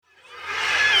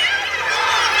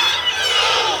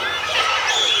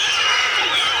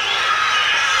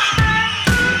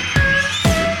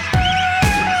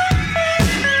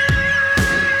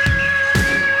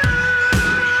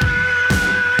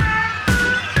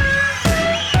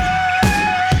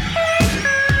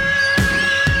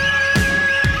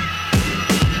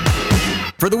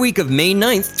For the week of May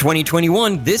 9th,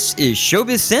 2021, this is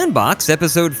Showbiz Sandbox,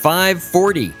 episode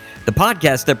 540, the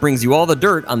podcast that brings you all the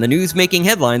dirt on the news-making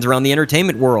headlines around the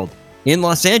entertainment world. In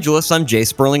Los Angeles, I'm Jay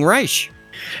Sperling-Reich.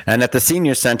 And at the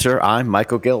Senior Center, I'm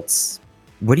Michael Giltz.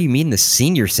 What do you mean the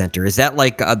Senior Center? Is that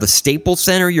like the Staples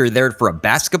Center? You're there for a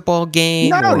basketball game?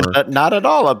 No, not at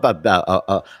all.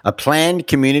 A planned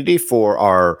community for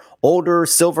our older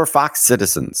Silver Fox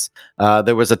citizens.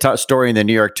 There was a story in the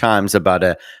New York Times about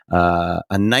a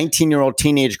 19-year-old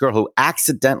teenage girl who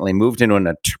accidentally moved into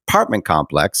an apartment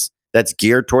complex that's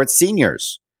geared towards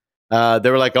seniors.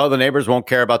 They were like, oh, the neighbors won't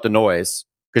care about the noise.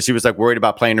 Because she was like worried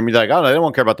about playing her music. Like, oh, no, they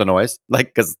won't care about the noise. Like,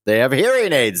 because they have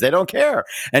hearing aids. They don't care.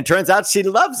 And turns out she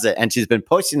loves it. And she's been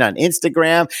posting on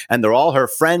Instagram and they're all her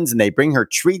friends and they bring her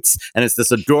treats. And it's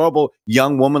this adorable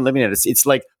young woman living in it. It's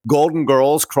like Golden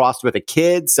Girls crossed with a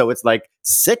kid. So it's like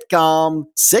sitcom,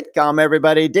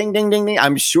 everybody. Ding, ding, ding, ding.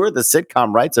 I'm sure the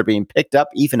sitcom rights are being picked up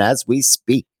even as we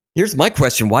speak. Here's my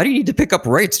question. Why do you need to pick up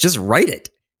rights? Just write it.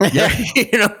 Yeah.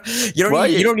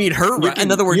 you don't need her.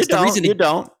 In other words, the reason you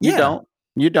don't,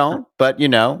 but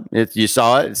you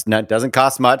saw it. It doesn't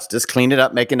cost much. Just clean it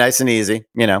up, make it nice and easy.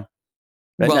 Well,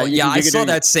 I saw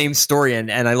that same story,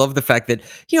 and I love the fact that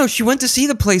she went to see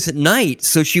the place at night,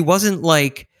 so she wasn't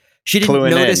like she didn't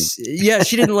notice. Yeah,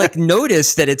 she didn't like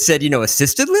notice that it said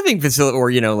assisted living facility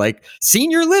or like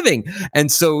senior living. And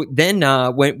so then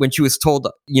when she was told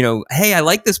hey, I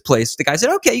like this place, the guy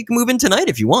said, okay, you can move in tonight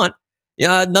if you want.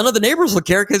 Yeah, none of the neighbors will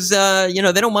care because they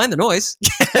don't mind the noise.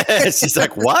 She's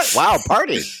like, "What? Wow,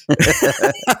 party!"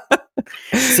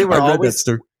 See,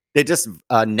 they just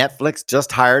Netflix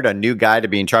just hired a new guy to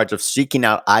be in charge of seeking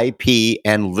out IP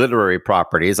and literary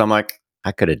properties. I'm like,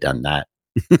 I could have done that.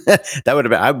 That would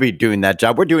have been. I'd be doing that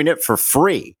job. We're doing it for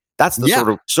free. That's the sort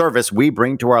of service we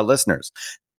bring to our listeners.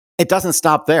 It doesn't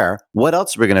stop there. What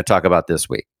else are we going to talk about this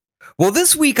week? Well,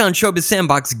 this week on Showbiz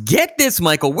Sandbox, get this,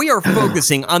 Michael, we are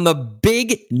focusing on the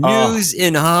big news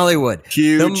in Hollywood.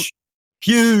 Huge.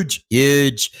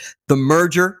 The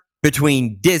merger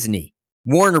between Disney,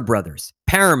 Warner Brothers,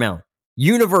 Paramount,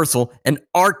 Universal, and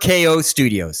RKO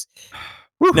Studios.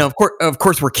 Now, of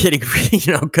course, we're kidding,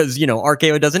 because,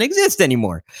 RKO doesn't exist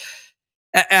anymore.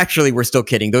 Actually, we're still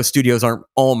kidding. Those studios aren't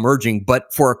all merging.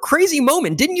 But for a crazy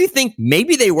moment, didn't you think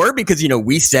maybe they were because,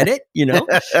 we said it,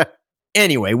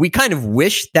 Anyway, we kind of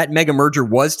wish that mega merger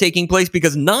was taking place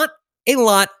because not a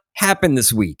lot happened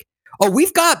this week. Oh,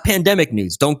 we've got pandemic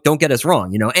news. Don't get us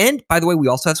wrong, And by the way, we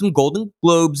also have some Golden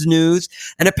Globes news.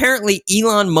 And apparently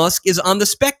Elon Musk is on the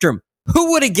spectrum.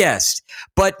 Who would have guessed?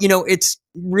 But, it's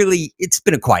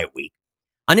been a quiet week.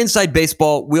 On Inside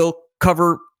Baseball, we'll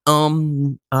cover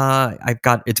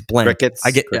it's blank. Crickets.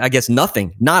 I guess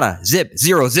nothing. Nada. Zip.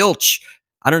 Zero. Zilch.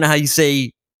 I don't know how you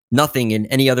say nothing in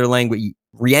any other language.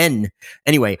 Rien.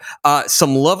 Anyway,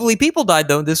 some lovely people died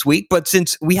though this week, but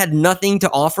since we had nothing to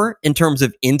offer in terms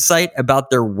of insight about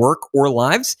their work or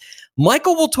lives,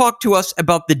 Michael will talk to us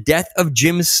about the death of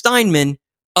Jim Steinman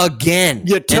again.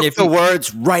 You took the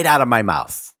words right out of my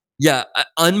mouth. Yeah,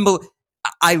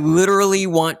 I literally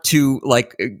want to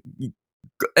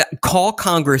call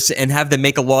Congress and have them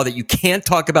make a law that you can't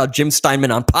talk about Jim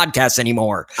Steinman on podcasts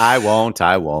anymore. I won't.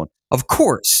 Of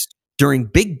course, during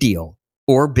Big Deal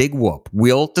or Big Whoop,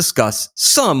 we'll discuss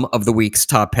some of the week's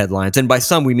top headlines. And by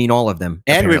some, we mean all of them.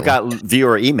 And apparently. We've got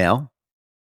viewer email.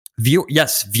 Viewer,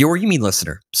 you mean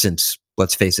listener, since,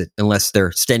 let's face it, unless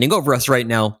they're standing over us right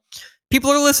now, people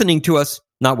are listening to us,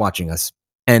 not watching us.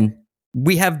 And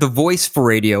we have the voice for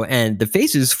radio and the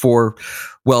faces for,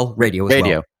 radio as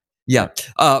well. Yeah.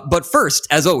 But first,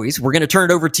 as always, we're going to turn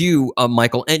it over to you,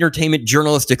 Michael, entertainment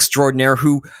journalist extraordinaire,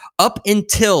 who up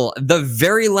until the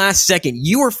very last second,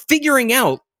 you were figuring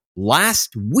out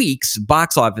last week's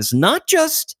box office, not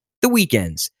just the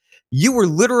weekends. You were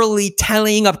literally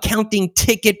tallying up, counting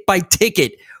ticket by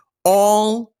ticket,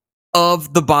 all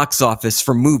of the box office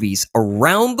for movies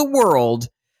around the world.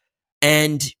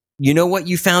 And you know what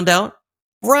you found out?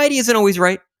 Variety isn't always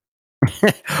right.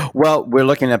 Well, we're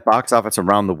looking at box office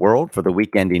around the world for the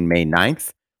week ending May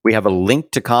 9th. We have a link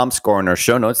to ComScore in our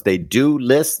show notes. They do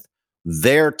list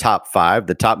their top 5,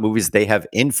 the top movies they have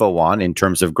info on in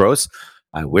terms of gross.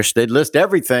 I wish they'd list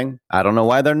everything. I don't know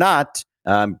why they're not.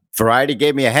 Variety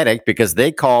gave me a headache because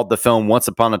they called the film Once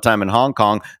Upon a Time in Hong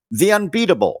Kong The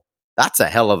Unbeatable. That's a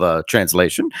hell of a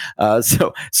translation.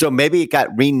 So maybe it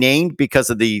got renamed because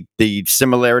of the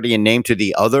similarity in name to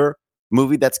the other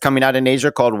movie that's coming out in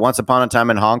Asia called Once Upon a Time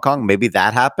in Hong Kong. Maybe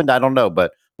that happened. I don't know.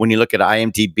 But when you look at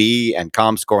IMDb and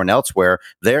ComScore and elsewhere,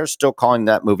 they're still calling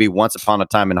that movie Once Upon a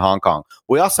Time in Hong Kong.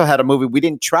 We also had a movie we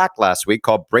didn't track last week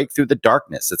called Break Through the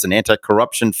Darkness. It's an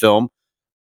anti-corruption film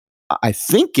I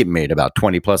think it made about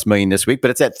 20 plus million this week,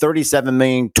 but it's at 37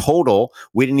 million total.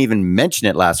 We didn't even mention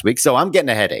it last week. So I'm getting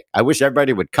a headache. I wish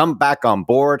everybody would come back on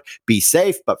board, be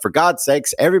safe, but for God's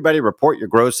sakes, everybody report your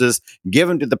grosses, give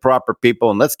them to the proper people,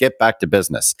 and let's get back to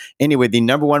business. Anyway, the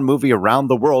number one movie around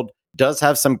the world does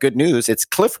have some good news. It's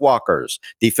Cliff Walkers,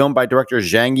 the film by director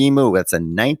Zhang Yimou. It's a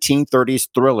 1930s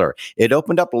thriller. It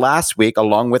opened up last week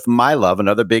along with My Love,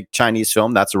 another big Chinese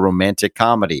film that's a romantic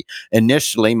comedy.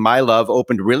 Initially, My Love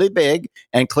opened really big,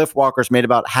 and Cliff Walkers made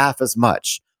about half as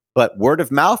much. But word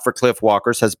of mouth for Cliff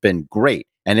Walkers has been great,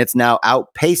 and it's now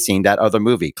outpacing that other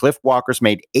movie. Cliff Walkers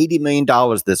made $80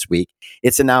 million this week.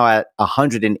 It's now at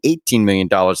 $118 million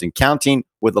and counting,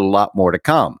 with a lot more to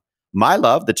come. My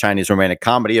Love, the Chinese romantic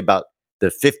comedy about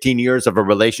the 15 years of a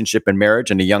relationship and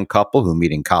marriage and a young couple who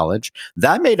meet in college,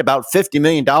 that made about $50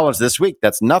 million this week.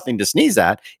 That's nothing to sneeze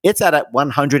at. It's at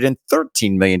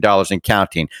 $113 million and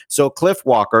counting. So Cliff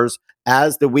Walkers,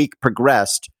 as the week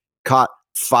progressed, caught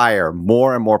fire.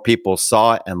 More and more people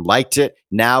saw it and liked it.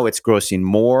 Now it's grossing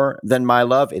more than My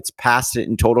Love. It's past it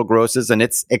in total grosses, and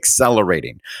it's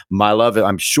accelerating. My Love,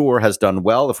 I'm sure, has done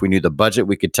well. If we knew the budget,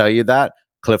 we could tell you that.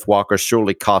 Cliff Walker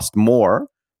surely cost more,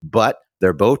 but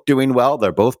they're both doing well.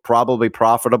 They're both probably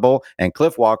profitable, and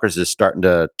Cliff Walker's is starting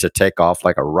to take off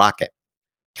like a rocket.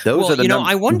 Those are the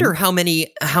I wonder how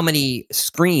many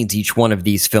screens each one of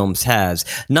these films has.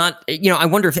 Not, I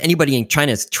wonder if anybody in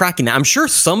China is tracking that. I'm sure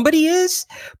somebody is,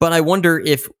 but I wonder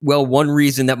if, one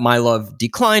reason that My Love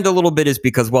declined a little bit is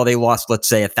because, they lost, let's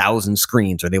say, 1,000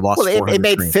 screens, or they lost 400 it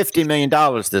made screens. $50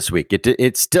 million this week.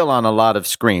 It's still on a lot of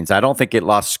screens. I don't think it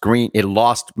lost It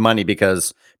lost money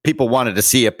because people wanted to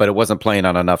see it, but it wasn't playing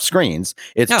on enough screens.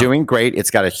 It's doing great. It's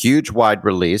got a huge wide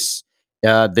release.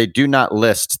 They do not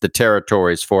list the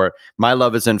territories for it. My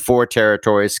Love is in 4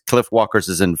 territories. Cliff Walkers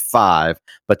is in 5,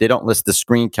 but they don't list the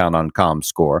screen count on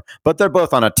ComScore. But they're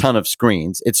both on a ton of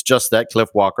screens. It's just that Cliff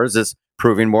Walkers is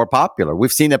proving more popular.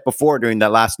 We've seen it before during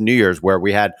that last New Year's where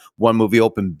we had one movie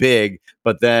open big,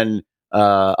 but then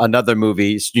another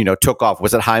movie, took off.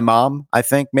 Was it Hi Mom? I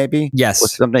think maybe.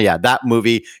 Yes. Yeah, that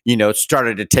movie,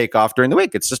 started to take off during the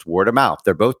week. It's just word of mouth.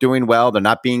 They're both doing well. They're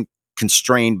not being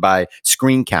constrained by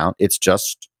screen count. It's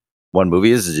just one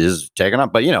movie is taken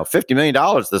up. But $50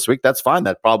 million this week, that's fine.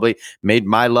 That probably made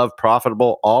My Love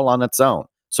profitable all on its own.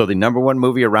 So the number one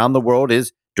movie around the world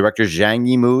is director Zhang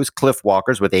Yimou's Cliff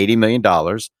Walkers with $80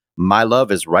 million. My Love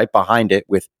is right behind it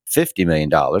with $50 million.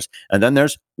 And then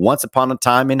there's Once Upon a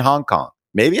Time in Hong Kong.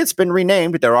 Maybe it's been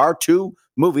renamed. There are 2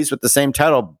 movies with the same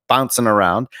title bouncing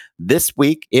around. This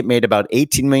week, it made about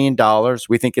 $18 million.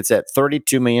 We think it's at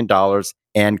 $32 million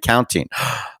and counting.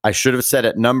 I should have said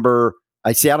it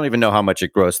I don't even know how much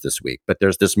it grossed this week, but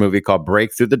there's this movie called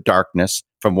Break Through the Darkness.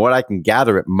 From what I can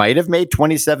gather, it might have made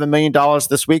 $27 million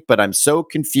this week, but I'm so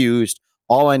confused.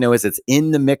 All I know is it's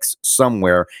in the mix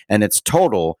somewhere, and its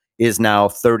total is now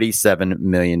 $37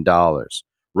 million.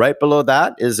 Right below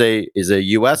that is a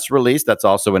U.S. release that's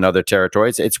also in other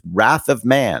territories. It's Wrath of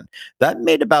Man. That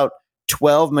made about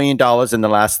 $12 million in the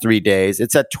last 3 days.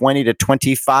 It's at $20 to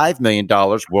 $25 million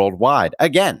worldwide.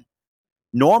 Again,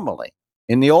 normally,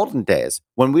 in the olden days,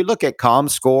 when we look at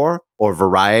ComScore or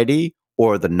Variety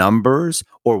or the numbers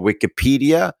or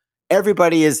Wikipedia,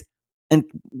 everybody is, and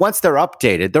once they're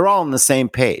updated, they're all on the same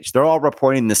page. They're all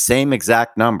reporting the same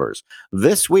exact numbers.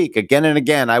 This week, again and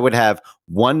again, I would have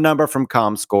one number from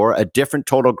ComScore, a different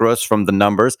total gross from the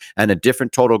numbers, and a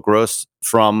different total gross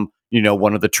from,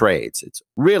 one of the trades. It's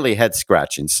really head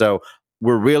scratching. So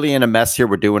we're really in a mess here.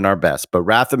 We're doing our best. But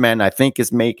Wrath of Man, I think,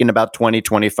 is making about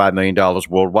 $25 million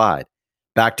worldwide.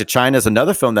 Back to China is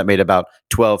another film that made about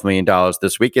 $12 million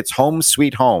this week. It's Home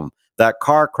Sweet Home, that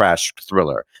car crash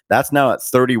thriller. That's now at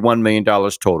 $31 million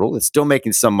total. It's still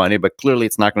making some money, but clearly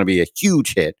it's not going to be a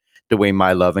huge hit the way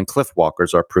My Love and Cliff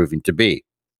Walkers are proving to be.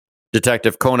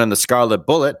 Detective Conan the Scarlet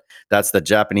Bullet, that's the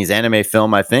Japanese anime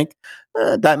film, I think.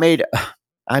 That made,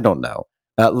 I don't know.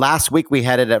 Last week we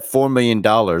had it at $4 million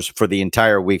for the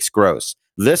entire week's gross.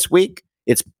 This week,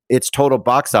 its total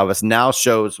box office now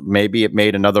shows maybe it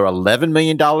made another $11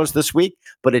 million this week,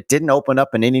 but it didn't open up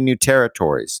in any new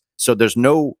territories. So there's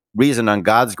no reason on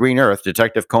God's green earth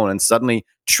Detective Conan suddenly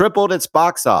tripled its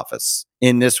box office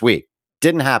in this week.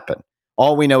 Didn't happen.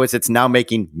 All we know is it's now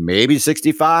making maybe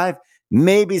 65,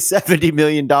 maybe $70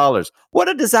 million. What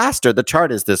a disaster the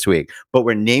chart is this week. But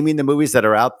we're naming the movies that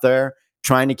are out there,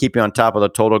 trying to keep you on top of the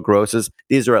total grosses.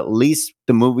 These are at least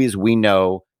the movies we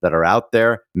know that are out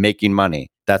there making money.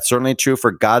 That's certainly true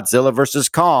for Godzilla versus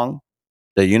Kong.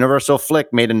 The Universal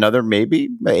flick made another maybe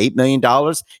 $8 million.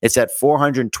 It's at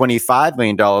 $425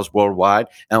 million worldwide,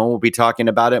 and we'll be talking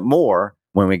about it more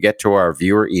when we get to our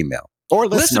viewer email. Or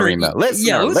listener email.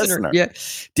 Yeah, listener. Listener. Yeah.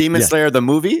 Demon Yeah. Slayer, the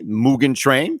movie, Mugen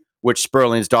Train, which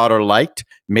Sperling's daughter liked,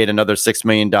 made another $6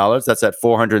 million. That's at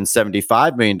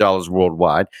 $475 million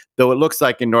worldwide. Though it looks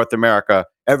like in North America,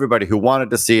 everybody who wanted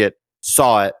to see it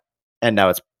saw it, and now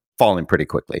it's falling pretty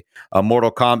quickly.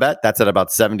 Mortal Kombat, that's at about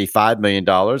 $75 million.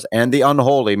 And The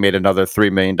Unholy made another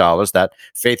 $3 million. That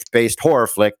faith-based horror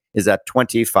flick is at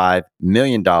 $25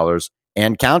 million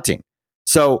and counting.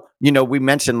 So, we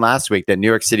mentioned last week that New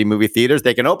York City movie theaters,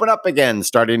 they can open up again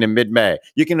starting in mid-May.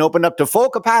 You can open up to full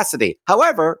capacity.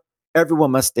 However,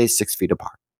 everyone must stay 6 feet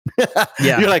apart.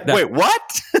 Yeah, You're like, wait,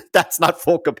 what? That's not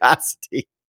full capacity.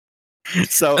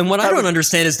 So, and what I don't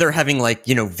understand is they're having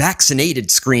vaccinated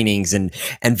screenings and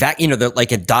they're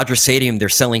like at Dodger Stadium, they're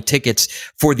selling tickets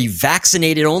for the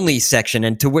vaccinated only section.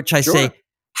 And to which I say,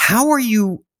 how are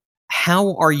you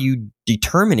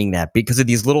determining that? Because of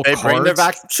these little cards? Bring their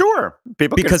sure.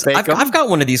 People because can fake them. I've got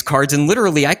one of these cards and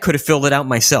literally I could have filled it out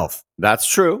myself. That's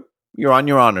true. You're on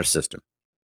your honor system.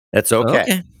 It's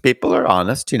okay. People are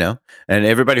honest, and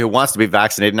everybody who wants to be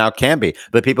vaccinated now can be.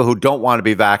 But people who don't want to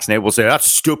be vaccinated will say, that's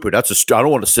stupid. I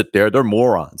don't want to sit there. They're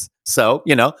morons. So,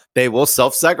 they will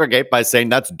self-segregate by saying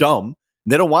that's dumb.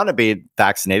 They don't want to be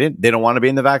vaccinated. They don't want to be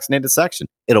in the vaccinated section.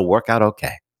 It'll work out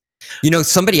okay.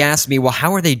 Somebody asked me, well,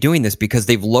 how are they doing this? Because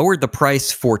they've lowered the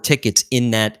price for tickets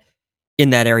in that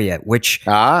area, which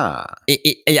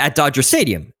at Dodger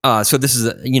Stadium. So this is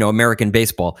American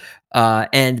baseball,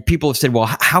 and people have said, well,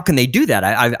 how can they do that?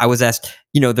 I was asked,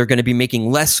 they're going to be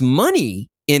making less money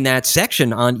in that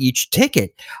section on each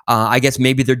ticket. I guess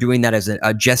maybe they're doing that as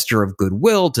a gesture of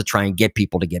goodwill to try and get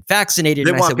people to get vaccinated.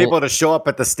 They want people to show up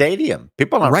at the stadium.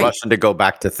 People aren't rushing to go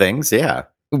back to things. Yeah.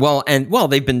 Well,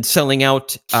 they've been selling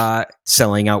out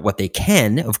what they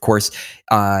can. Of course,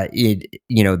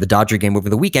 the Dodger game over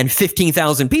the weekend,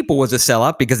 15,000 people was a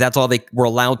sellout because that's all they were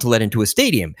allowed to let into a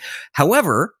stadium.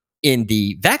 However, in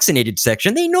the vaccinated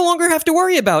section, they no longer have to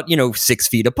worry about 6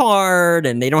 feet apart,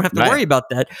 and they don't have to worry about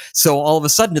that. So all of a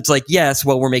sudden, it's like, yes,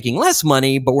 well, we're making less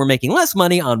money, but we're making less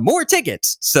money on more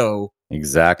tickets. So.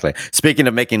 Exactly. Speaking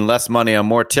of making less money on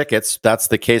more tickets, that's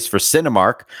the case for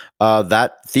Cinemark.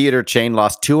 That theater chain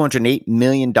lost $208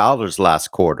 million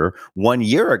last quarter. 1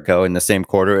 year ago in the same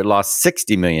quarter, it lost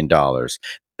 $60 million.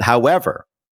 However,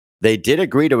 they did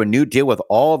agree to a new deal with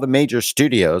all the major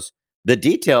studios. The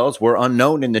details were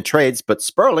unknown in the trades, but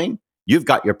Sperling, you've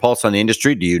got your pulse on the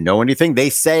industry. Do you know anything? They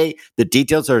say the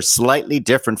details are slightly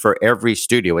different for every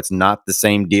studio. It's not the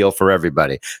same deal for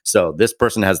everybody. So this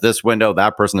person has this window,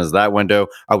 that person has that window.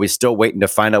 Are we still waiting to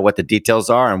find out what the details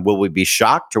are? And will we be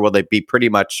shocked, or will they be pretty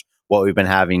much what we've been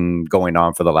having going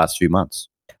on for the last few months?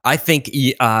 I think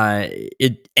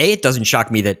it doesn't shock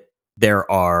me that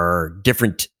there are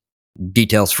different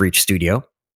details for each studio.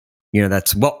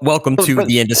 That's welcome to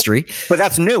the industry. But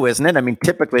that's new, isn't it? I mean,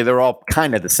 typically they're all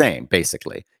kind of the same,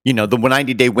 basically. The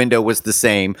 90-day window was the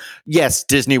same. Yes,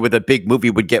 Disney with a big movie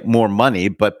would get more money,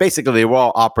 but basically they were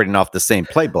all operating off the same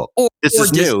playbook. This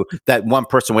is new that one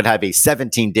person would have a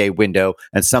 17-day window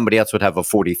and somebody else would have a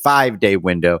 45-day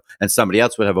window and somebody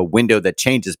else would have a window that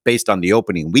changes based on the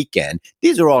opening weekend.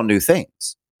 These are all new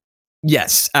things.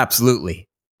 Yes, absolutely.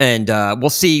 And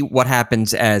we'll see what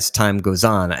happens as time goes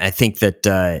on. I think that,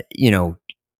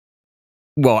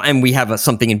 and we have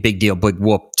something in Big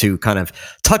Whoop to kind of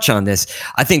touch on this.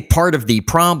 I think part of the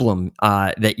problem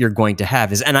that you're going to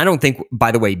have is, and I don't think,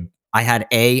 by the way, I had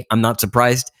A, I'm not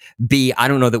surprised. B, I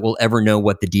don't know that we'll ever know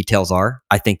what the details are.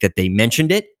 I think that they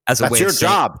mentioned it as a way of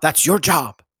saying, That's your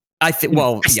job. I think,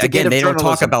 again, they don't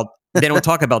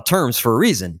talk about terms for a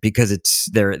reason because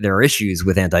there are issues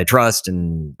with antitrust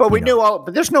and. But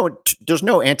but there's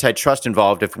no antitrust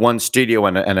involved if one studio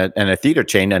and a theater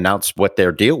chain announced what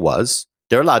their deal was.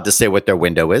 They're allowed to say what their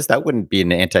window is. That wouldn't be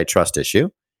an antitrust issue.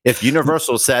 If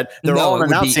Universal said they're all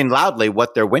announcing loudly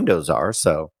what their windows are,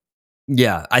 so.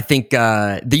 Yeah, I think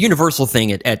the Universal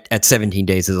thing at 17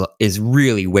 days is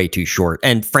really way too short,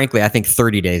 and frankly, I think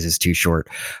 30 days is too short.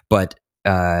 But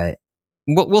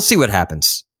we'll see what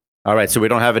happens. All right, so we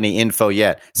don't have any info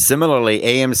yet. Similarly,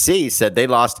 AMC said they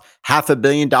lost $500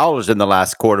 million in the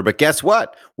last quarter, but guess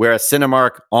what? Whereas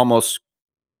Cinemark almost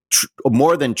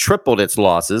more than tripled its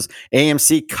losses,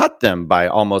 AMC cut them by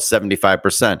almost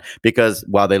 75% because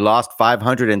while they lost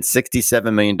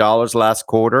 $567 million last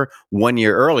quarter, 1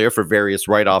 year earlier for various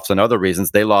write-offs and other reasons,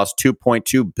 they lost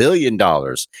 $2.2 billion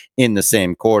in the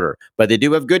same quarter. But they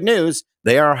do have good news.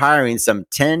 They are hiring some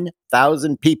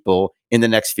 10,000 people in the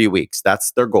next few weeks.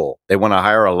 That's their goal. They want to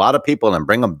hire a lot of people and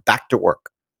bring them back to work.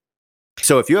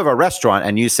 So if you have a restaurant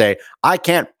and you say, I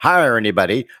can't hire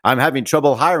anybody, I'm having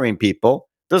trouble hiring people,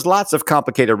 there's lots of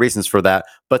complicated reasons for that.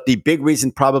 But the big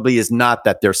reason probably is not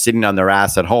that they're sitting on their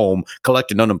ass at home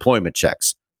collecting unemployment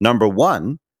checks. Number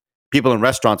one, people in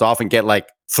restaurants often get like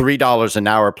 $3 an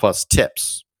hour plus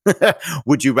tips.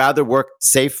 Would you rather work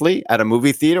safely at a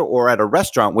movie theater or at a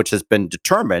restaurant, which has been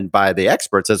determined by the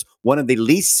experts as one of the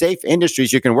least safe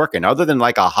industries you can work in? Other than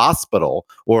like a hospital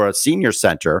or a senior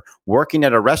center, working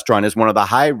at a restaurant is one of the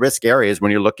high risk areas when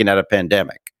you're looking at a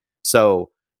pandemic. So,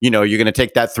 you're going to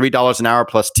take that $3 an hour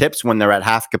plus tips when they're at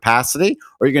half capacity,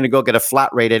 or you're going to go get a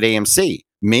flat rate at AMC.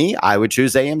 Me, I would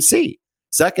choose AMC.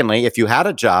 Secondly, if you had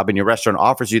a job and your restaurant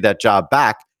offers you that job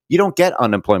back, you don't get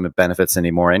unemployment benefits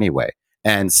anymore anyway.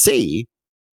 And C,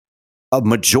 a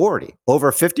majority,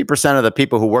 over 50% of the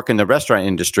people who work in the restaurant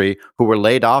industry who were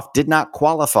laid off did not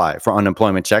qualify for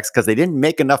unemployment checks because they didn't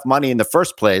make enough money in the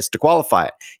first place to qualify.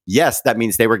 Yes, that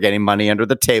means they were getting money under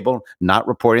the table, not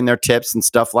reporting their tips and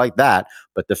stuff like that.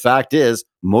 But the fact is,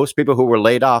 most people who were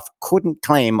laid off couldn't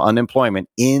claim unemployment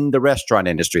in the restaurant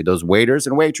industry. Those waiters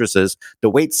and waitresses, the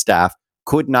wait staff,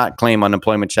 could not claim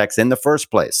unemployment checks in the first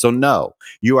place. So no,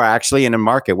 you are actually in a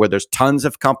market where there's tons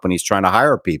of companies trying to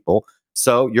hire people.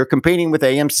 So you're competing with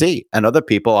AMC and other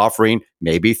people offering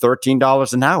maybe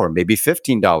 $13 an hour, maybe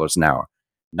 $15 an hour.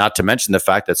 Not to mention the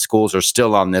fact that schools are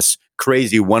still on this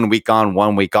crazy 1 week on,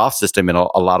 1 week off system in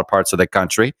a lot of parts of the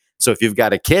country. So if you've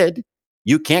got a kid,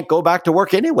 you can't go back to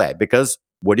work anyway, because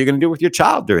what are you going to do with your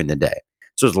child during the day?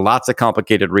 So there's lots of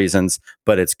complicated reasons,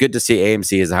 but it's good to see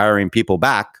AMC is hiring people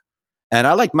back. And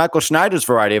I like Michael Schneider's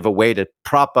variety of a way to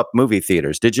prop up movie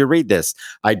theaters. Did you read this?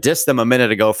 I dissed them a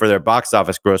minute ago for their box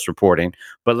office gross reporting,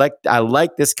 but I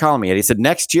like this column. And he said,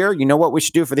 next year, you know what we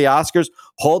should do for the Oscars?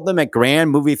 Hold them at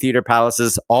grand movie theater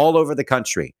palaces all over the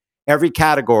country. Every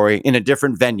category in a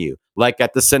different venue, like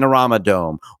at the Cinerama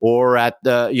Dome or at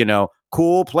the,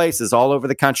 cool places all over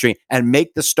the country, and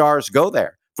make the stars go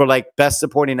there. For like best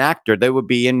supporting actor, they would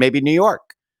be in maybe New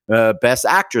York. Best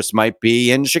actress might be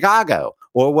in Chicago,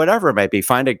 or whatever it might be.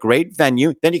 Find a great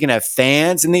venue. Then you can have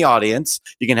fans in the audience.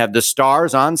 You can have the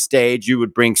stars on stage. You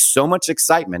would bring so much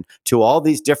excitement to all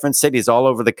these different cities all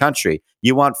over the country.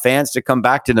 You want fans to come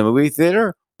back to the movie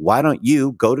theater? Why don't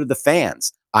you go to the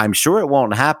fans? I'm sure it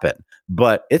won't happen,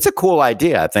 but it's a cool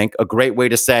idea, I think. A great way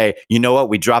to say, you know what,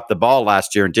 we dropped the ball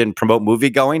last year and didn't promote movie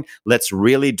going. Let's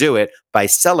really do it by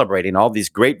celebrating all these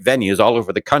great venues all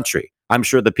over the country. I'm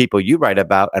sure the people you write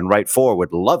about and write for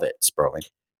would love it, Sperling.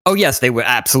 Oh, yes, they would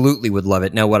absolutely would love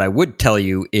it. Now, what I would tell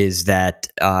you is that,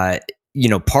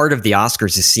 part of the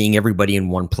Oscars is seeing everybody in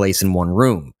one place in one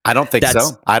room. I don't think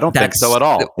so. I don't think so at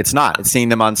all. It's not. It's seeing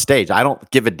them on stage. I don't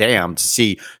give a damn to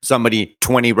see somebody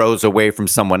 20 rows away from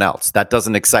someone else. That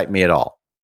doesn't excite me at all.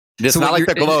 It's not like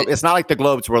the Globe. It's not like the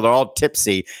Globes where they're all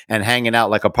tipsy and hanging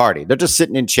out like a party. They're just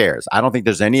sitting in chairs. I don't think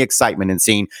there's any excitement in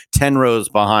seeing 10 rows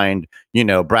behind,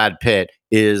 Brad Pitt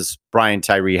is Brian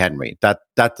Tyree Henry. That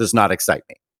does not excite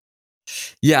me.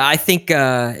 Yeah, I think.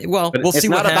 We'll see what happens. It's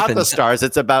not about the stars.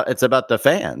 It's about the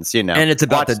fans. And it's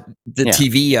about the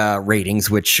TV ratings,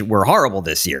 which were horrible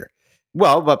this year.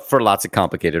 Well, but for lots of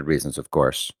complicated reasons, of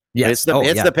course. Yes,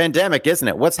 it's the pandemic, isn't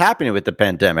it? What's happening with the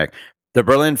pandemic? The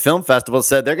Berlin Film Festival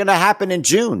said they're going to happen in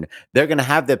June. They're going to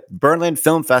have the Berlin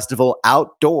Film Festival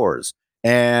outdoors.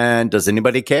 And does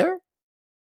anybody care?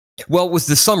 Well, it was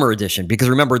the summer edition, because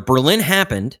remember, Berlin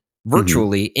happened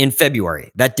virtually in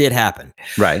February. That did happen.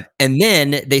 Right. And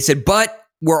then they said, but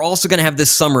we're also going to have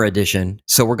this summer edition.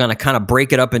 So we're going to kind of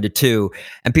break it up into two.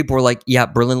 And people were like, yeah,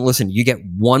 Berlin, listen, you get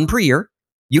one per year.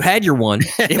 You had your one.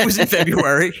 It was in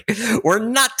February. We're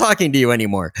not talking to you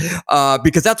anymore,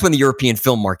 because that's when the European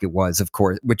film market was, of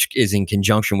course, which is in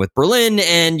conjunction with Berlin.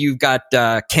 And you've got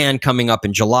Cannes coming up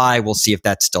in July. We'll see if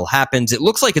that still happens. It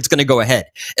looks like it's going to go ahead.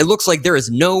 It looks like there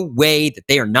is no way that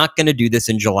they are not going to do this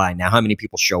in July. Now, how many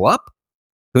people show up?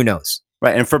 Who knows?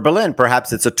 Right. And for Berlin,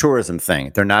 perhaps it's a tourism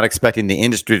thing. They're not expecting the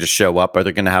industry to show up, or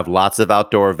they're going to have lots of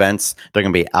outdoor events. They're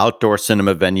going to be outdoor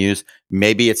cinema venues.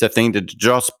 Maybe it's a thing to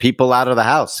draw people out of the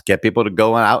house, get people to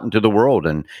go out into the world,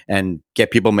 and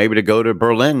get people maybe to go to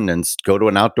Berlin and go to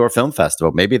an outdoor film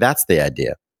festival. Maybe that's the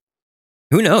idea.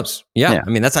 Who knows? Yeah. I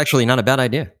mean, that's actually not a bad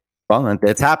idea. Well,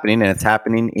 it's happening, and it's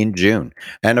happening in June.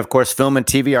 And of course, film and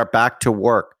TV are back to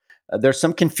work. There's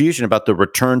some confusion about the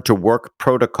return to work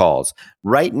protocols.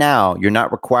 Right now, you're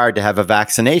not required to have a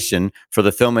vaccination for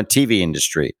the film and TV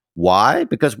industry. Why?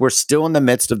 Because we're still in the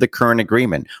midst of the current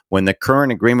agreement. When the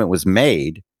current agreement was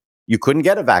made, you couldn't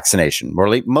get a vaccination.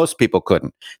 Or most people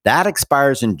couldn't. That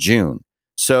expires in June.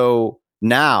 So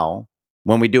now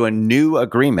when we do a new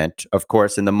agreement, of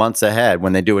course, in the months ahead,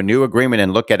 when they do a new agreement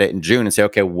and look at it in June and say,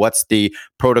 okay, what's the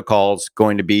protocols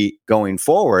going to be going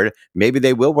forward? Maybe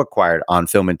they will require it on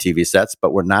film and TV sets,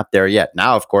 but we're not there yet.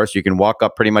 Now, of course, you can walk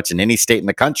up pretty much in any state in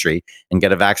the country and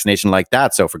get a vaccination like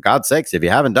that. So for God's sakes, if you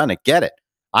haven't done it, get it.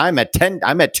 I'm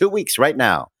at 2 weeks right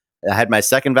now. I had my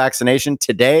second vaccination.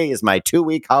 Today is my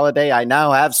 2-week holiday. I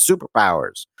now have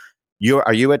superpowers.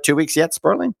 Are you at 2 weeks yet,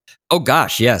 Sperling? Oh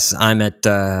gosh, yes, I'm at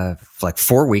like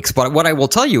 4 weeks. But what I will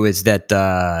tell you is that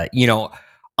I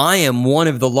am one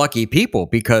of the lucky people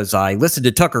because I listened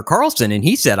to Tucker Carlson and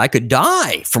he said I could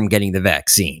die from getting the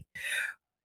vaccine.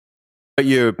 But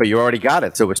you already got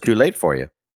it, so it's too late for you.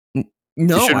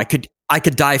 No, I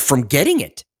could die from getting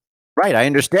it. Right, I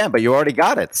understand, but you already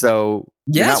got it, so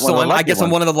yeah. So I guess I'm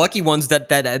one of the lucky ones that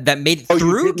made it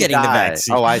through getting the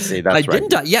vaccine. Oh, I see. That's right. I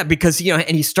didn't die. Yeah, because and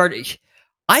he started.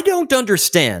 I don't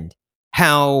understand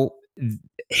how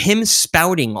him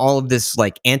spouting all of this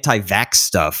like anti-vax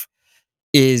stuff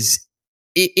is.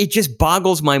 It just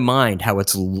boggles my mind how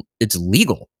it's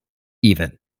legal,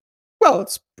 even. Well,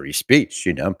 it's free speech,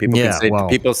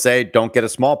 People say, don't get a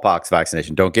smallpox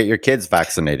vaccination. Don't get your kids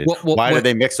vaccinated. Why do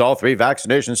they mix all three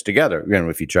vaccinations together?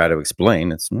 If you try to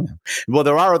explain, well,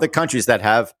 there are other countries that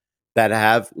have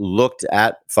looked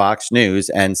at Fox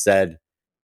News and said,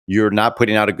 you're not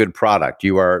putting out a good product.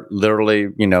 You are literally,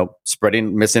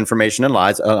 spreading misinformation and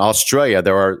lies. In Australia,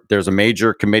 there's a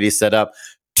major committee set up.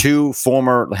 2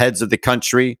 former heads of the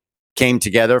country came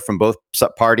together from both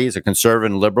parties, a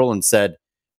conservative and liberal, and said,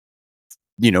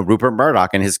 Rupert Murdoch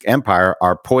and his empire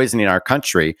are poisoning our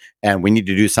country, and we need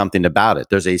to do something about it.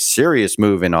 There's a serious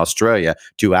move in Australia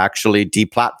to actually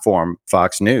deplatform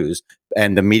Fox News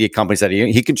and the media companies that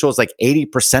he controls like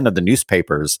 80% of the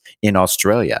newspapers in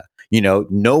Australia.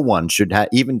 No one should have,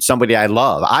 even somebody I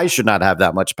love, I should not have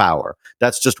that much power.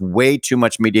 That's just way too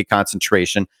much media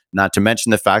concentration, not to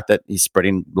mention the fact that he's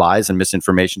spreading lies and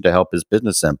misinformation to help his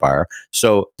business empire.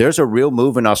 So there's a real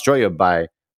move in Australia by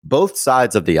both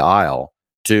sides of the aisle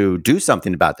to do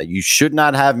something about that. You should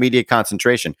not have media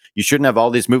concentration. You shouldn't have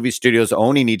all these movie studios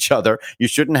owning each other. You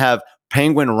shouldn't have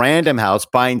Penguin Random House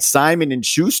buying Simon and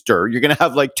Schuster. You're going to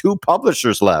have like 2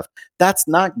 publishers left. That's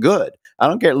not good. I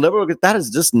don't care. Liberal, that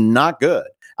is just not good.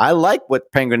 I like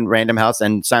what Penguin Random House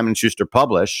and Simon & Schuster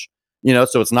publish,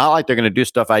 so it's not like they're going to do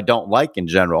stuff I don't like in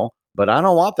general, but I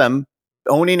don't want them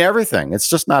owning everything. It's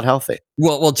just not healthy.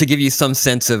 Well, to give you some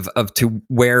sense of to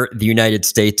where the United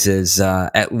States is,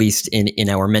 at least in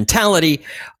our mentality,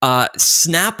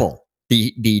 Snapple,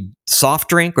 the soft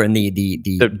drink or the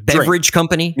beverage drink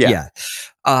company,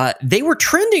 they were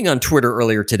trending on Twitter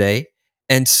earlier today,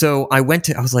 and so I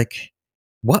was like,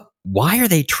 what? Why are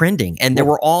they trending? And there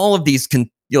were all of these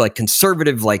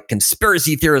conservative, like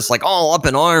conspiracy theorists, like all up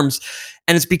in arms,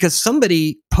 and it's because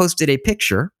somebody posted a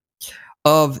picture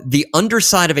of the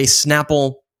underside of a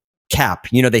Snapple cap.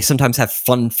 They sometimes have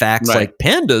fun facts like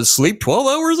pandas sleep 12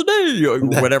 hours a day or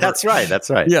whatever. That's right.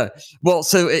 Yeah. Well,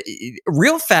 so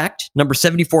real fact number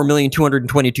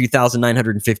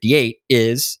 74,222,958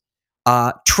 is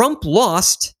Trump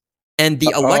lost and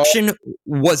the election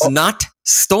was not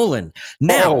stolen.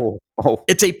 Now,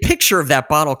 it's a picture of that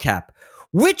bottle cap,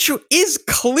 which is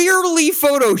clearly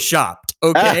photoshopped.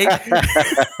 Okay.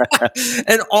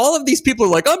 And all of these people are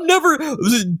like, I'm never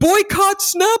boycott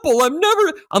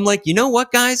Snapple. I'm like, you know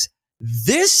what, guys?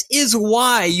 This is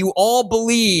why you all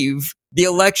believe the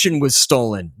election was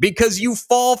stolen, because you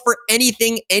fall for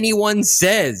anything anyone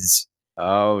says.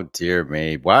 Oh, dear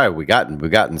me. Why have we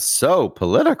gotten so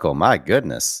political? My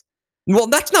goodness. Well,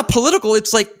 that's not political.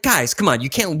 It's like, guys, come on. You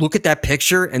can't look at that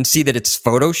picture and see that it's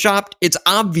photoshopped. It's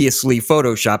obviously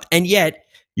photoshopped. And yet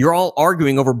you're all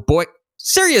arguing over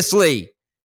seriously.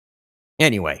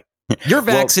 Anyway, you're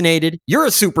vaccinated. You're a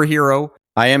superhero.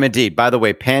 I am indeed. By the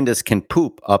way, pandas can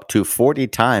poop up to 40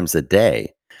 times a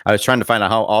day. I was trying to find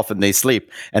out how often they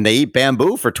sleep, and they eat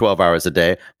bamboo for 12 hours a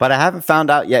day, but I haven't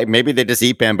found out yet. Maybe they just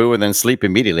eat bamboo and then sleep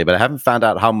immediately, but I haven't found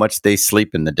out how much they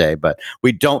sleep in the day. But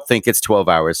we don't think it's 12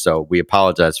 hours, so we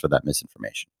apologize for that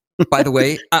misinformation. By the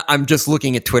way, I'm just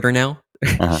looking at Twitter now.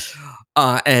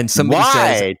 And somebody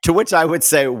says, to which I would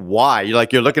say, why?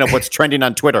 You're looking up what's trending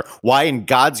on Twitter. Why in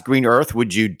God's green earth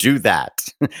would you do that?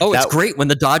 Oh, it's great when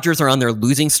the Dodgers are on their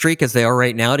losing streak as they are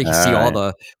right now to see all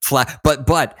the flat.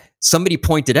 But somebody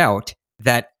pointed out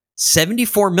that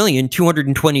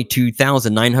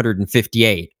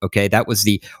 74,222,958. Okay, that was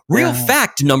the real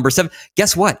fact number 7.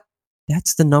 Guess what?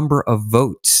 That's the number of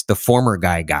votes the former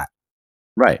guy got.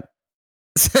 Right.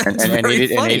 and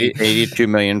 82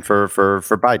 million for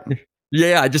Biden.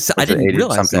 Yeah, I Was it didn't 80,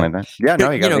 realize something that. like that? Yeah, no,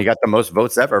 But, you know, he got the most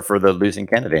votes ever for the losing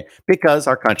candidate because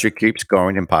our country keeps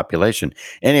growing in population.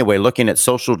 Anyway, looking at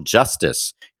social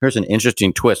justice, here's an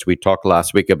interesting twist. We talked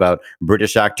last week about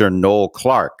British actor Noel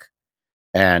Clarke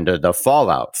and the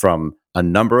fallout from a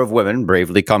number of women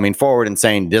bravely coming forward and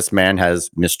saying this man has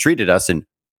mistreated us in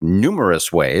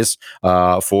numerous ways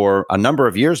for a number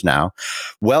of years now.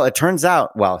 Well, it turns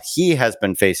out while he has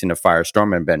been facing a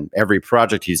firestorm and been every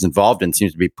project he's involved in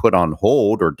seems to be put on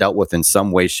hold or dealt with in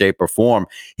some way, shape, or form,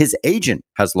 his agent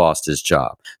has lost his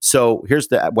job. So here's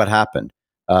what happened.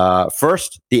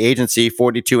 First, the agency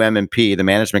 42 M&P, the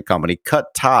management company,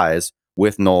 cut ties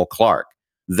with Noel Clarke.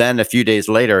 Then a few days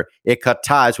later, it cut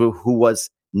ties with who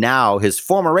was now his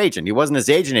former agent. He wasn't his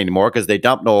agent anymore because they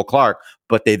dumped Noel Clarke,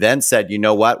 but they then said, you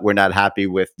know what? We're not happy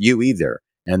with you either.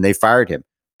 And they fired him.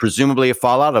 Presumably a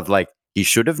fallout of like, he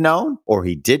should have known or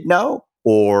he did know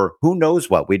or who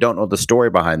knows what. We don't know the story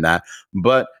behind that.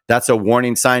 But that's a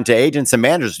warning sign to agents and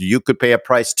managers. You could pay a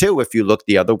price too if you look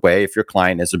the other way, if your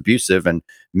client is abusive and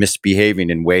misbehaving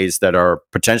in ways that are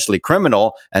potentially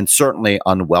criminal and certainly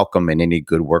unwelcome in any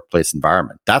good workplace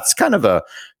environment. That's kind of a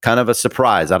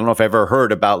surprise. I don't know if I ever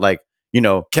heard about like,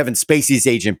 Kevin Spacey's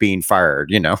agent being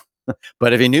fired,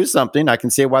 but if you knew something, I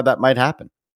can see why that might happen.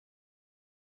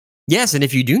 yes, and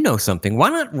if you do know something, why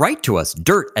not write to us?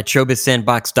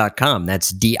 dirt@showbizsandbox.com.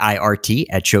 That's DIRT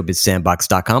at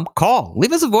showbizsandbox.com. Call.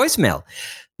 Leave us a voicemail.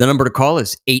 The number to call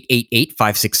is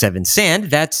 888-567-SAND.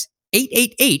 That's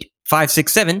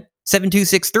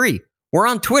 888-567-7263. We're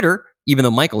on Twitter, even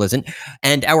though Michael isn't.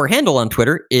 And our handle on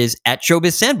Twitter is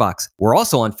 @ShowbizSandbox. We're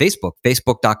also on Facebook,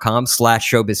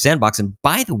 facebook.com/ShowbizSandbox. And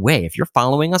by the way, if you're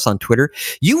following us on Twitter,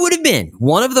 you would have been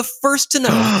one of the first to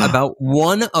know about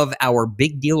one of our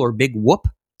big deal or big whoop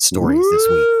stories this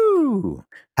week.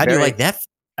 How do you like that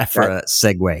for a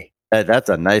segue? That's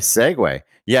a nice segue.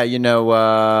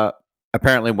 Yeah,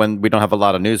 apparently when we don't have a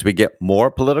lot of news, we get more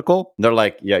political. They're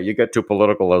like, yeah, you get too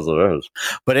political as it is.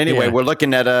 But anyway, we're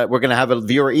looking at we're going to have a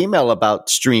viewer email about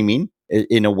streaming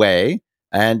in a way.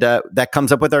 And that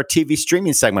comes up with our TV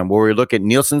streaming segment where we look at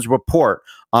Nielsen's report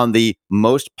on the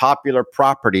most popular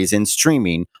properties in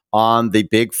streaming on the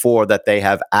big four that they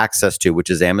have access to, which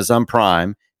is Amazon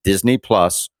Prime, Disney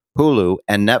Plus, Hulu,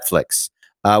 and Netflix.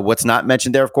 What's not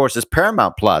mentioned there, of course, is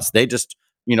Paramount Plus. They just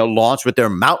launched with their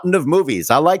mountain of movies.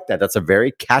 I like that. That's a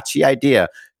very catchy idea.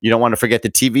 You don't want to forget the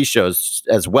TV shows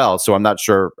as well. So I'm not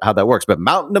sure how that works, but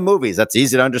mountain of movies, that's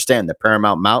easy to understand. The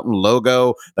Paramount Mountain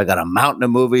logo, they got a mountain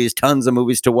of movies, tons of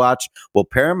movies to watch. Well,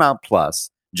 Paramount Plus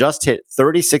just hit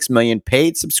 36 million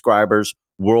paid subscribers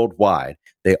worldwide.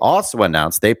 They also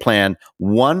announced they plan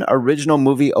one original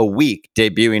movie a week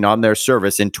debuting on their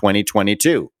service in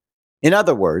 2022. In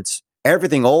other words,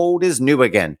 everything old is new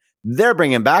again. They're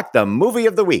bringing back the movie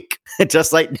of the week,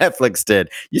 just like Netflix did.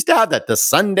 Used to have that, the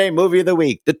Sunday movie of the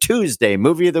week, the Tuesday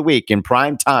movie of the week in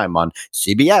prime time on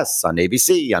CBS, on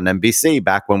ABC, on NBC,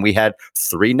 back when we had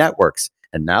 3 networks.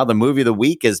 And now the movie of the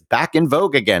week is back in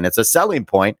vogue again. It's a selling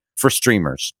point for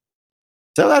streamers.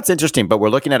 So that's interesting, but we're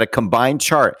looking at a combined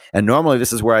chart. And normally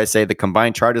this is where I say the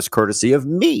combined chart is courtesy of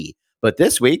me. But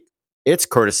this week, it's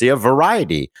courtesy of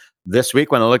Variety. This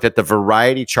week, when I looked at the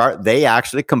Variety chart, they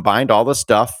actually combined all the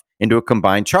stuff into a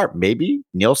combined chart. Maybe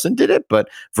Nielsen did it, but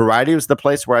Variety was the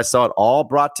place where I saw it all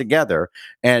brought together.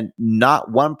 And not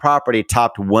one property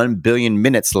topped 1 billion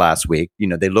minutes last week.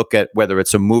 They look at whether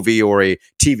it's a movie or a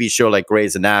TV show like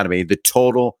Grey's Anatomy, the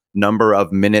total number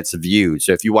of minutes viewed.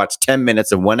 So if you watch 10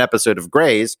 minutes of one episode of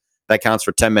Grey's, that counts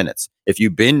for 10 minutes. If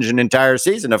you binge an entire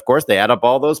season, of course, they add up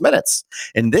all those minutes.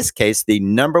 In this case, the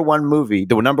number one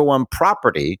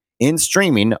property in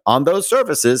streaming on those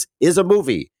services is a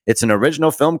movie. It's an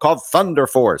original film called Thunder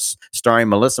Force, starring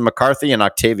Melissa McCarthy and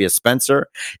Octavia Spencer.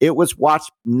 It was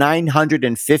watched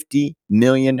 950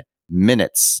 million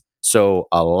minutes. So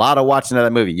a lot of watching of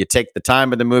that movie. You take the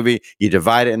time of the movie, you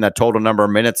divide it in that total number of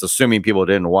minutes, assuming people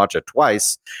didn't watch it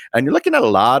twice, and you're looking at a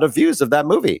lot of views of that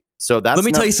movie. So that's Let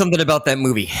me tell you something about that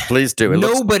movie. Please do.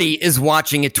 Nobody is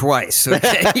watching it twice.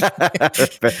 Okay.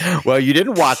 Well, you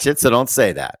didn't watch it, so don't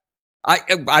say that.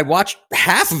 I watched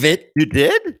half of it. You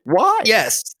did? Why?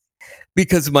 Yes.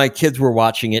 Because my kids were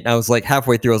watching it, and I was like,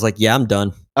 halfway through, I was like, yeah, I'm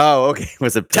done. Oh, okay.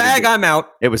 Was it Tag, I'm out.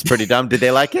 It was pretty dumb. Did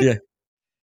they like it?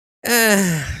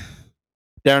 Yeah.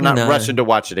 They're not rushing to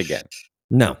watch it again.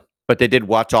 No. But they did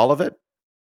watch all of it?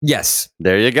 Yes.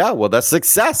 There you go. Well, that's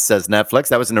success, says Netflix.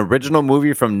 That was an original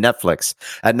movie from Netflix.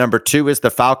 At number 2 is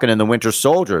The Falcon and the Winter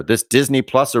Soldier, this Disney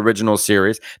Plus original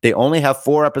series. They only have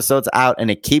 4 episodes out, and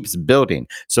it keeps building.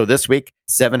 So this week,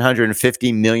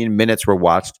 750 million minutes were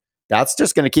watched. That's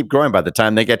just going to keep growing by the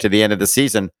time they get to the end of the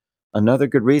season. another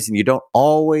good reason you don't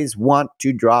always want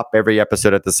to drop every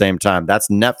episode at the same time. That's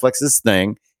Netflix's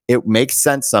thing. It makes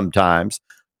sense sometimes.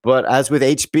 But as with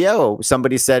HBO,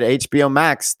 somebody said HBO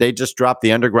Max, they just dropped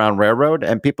the Underground Railroad,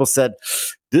 and people said,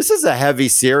 this is a heavy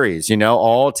series,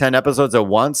 all 10 episodes at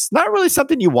once. Not really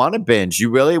something you want to binge.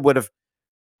 You really would have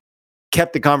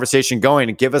kept the conversation going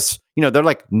and give us, they're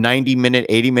like 90-minute,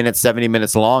 80-minute, 70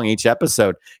 minutes long each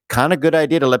episode. Kind of good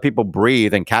idea to let people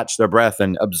breathe and catch their breath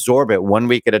and absorb it 1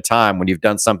 week at a time when you've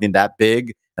done something that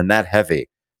big and that heavy.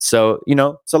 So,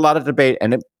 it's a lot of debate,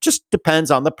 and it just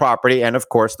depends on the property and, of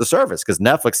course, the service, because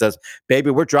Netflix says, baby,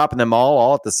 we're dropping them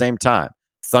all at the same time.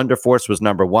 Thunder Force was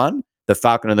number 1. The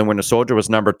Falcon and the Winter Soldier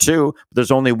was number 2. But there's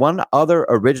only one other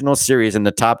original series in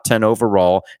the top 10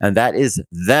 overall, and that is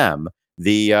Them,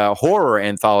 the horror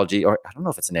anthology, or I don't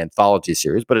know if it's an anthology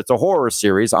series, but it's a horror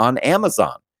series on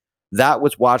Amazon. That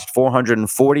was watched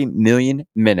 440 million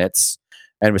minutes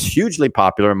and was hugely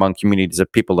popular among communities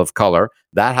of people of color.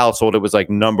 That household, it was like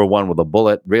number 1 with a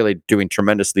bullet, really doing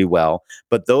tremendously well.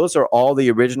 But those are all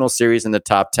the original series in the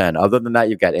top 10. Other than that,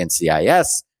 you've got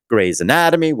NCIS, Grey's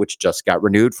Anatomy, which just got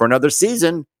renewed for another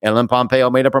season. Ellen Pompeo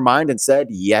made up her mind and said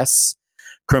yes.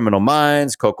 Criminal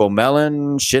Minds, Coco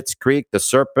Melon, Schitt's Creek, The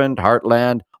Serpent,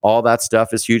 Heartland, all that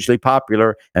stuff is hugely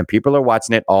popular, and people are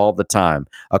watching it all the time.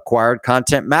 Acquired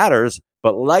content matters,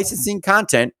 but licensing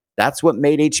content, that's what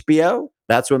made HBO.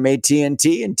 That's what made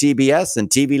TNT and TBS and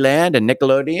TV Land and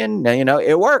Nickelodeon.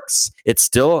 It works. It's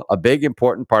still a big,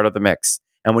 important part of the mix.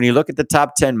 And when you look at the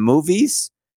top 10 movies,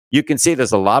 you can see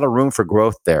there's a lot of room for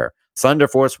growth there. Thunder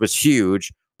Force was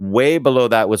huge. Way below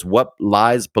that was What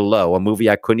Lies Below, a movie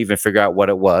I couldn't even figure out what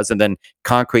it was. And then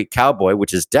Concrete Cowboy,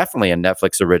 which is definitely a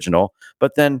Netflix original.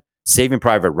 But then Saving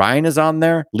Private Ryan is on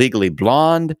there. Legally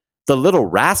Blonde. The Little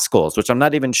Rascals, which I'm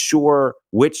not even sure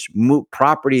which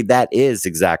property that is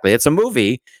exactly. It's a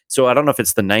movie, so I don't know if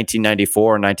it's the 1994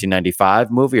 or 1995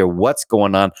 movie or what's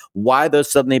going on. Why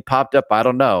those suddenly popped up, I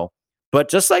don't know. But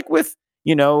just like with,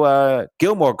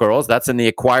 Gilmore Girls, that's in the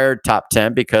acquired top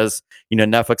 10 because,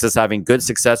 Netflix is having good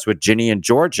success with Ginny and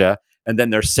Georgia, and then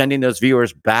they're sending those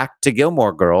viewers back to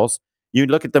Gilmore Girls. You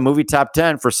look at the movie top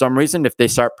 10, for some reason, if they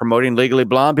start promoting Legally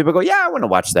Blonde, people go, yeah, I want to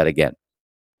watch that again.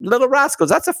 Little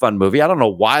Rascals, that's a fun movie. I don't know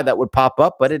why that would pop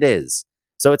up, but it is.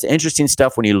 So it's interesting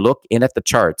stuff when you look in at the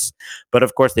charts. But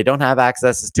of course, they don't have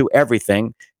access to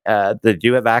everything. They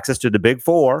do have access to the big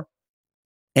 4,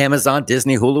 Amazon,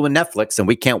 Disney, Hulu, and Netflix. And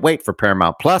we can't wait for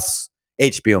Paramount Plus,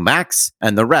 HBO Max,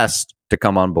 and the rest to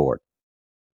come on board.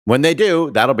 When they do,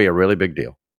 that'll be a really big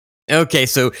deal. Okay,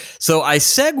 so I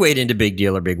segued into Big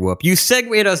Deal or Big Whoop. You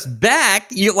segued us back.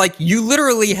 You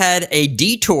literally had a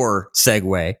detour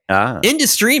segue into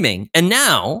streaming, and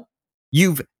now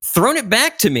you've thrown it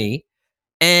back to me,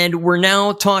 and we're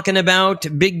now talking about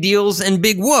big deals and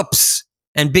big whoops.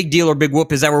 And Big Deal or Big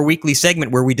Whoop is our weekly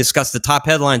segment where we discuss the top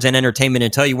headlines and entertainment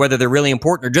and tell you whether they're really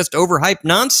important or just overhyped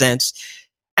nonsense.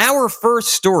 Our first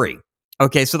story.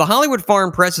 Okay, so the Hollywood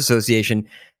Foreign Press Association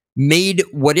made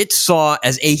what it saw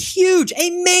as this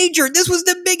was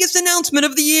the biggest announcement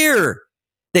of the year.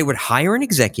 They would hire an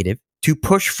executive to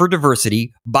push for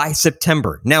diversity by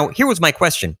September. Now, here was my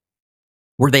question.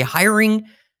 Were they hiring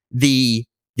the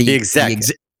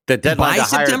executive? The deadline to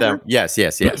hire them? Yes.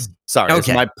 Sorry, It's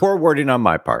my poor wording on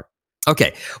my part.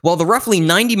 Okay. Well, the roughly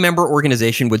 90-member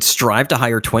organization would strive to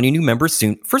hire 20 new members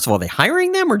soon. First of all, are they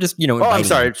hiring them or just, I'm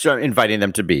sorry. Inviting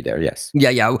them to be there, yes.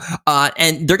 Yeah.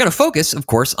 And they're going to focus, of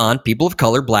course, on people of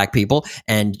color, black people,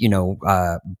 and,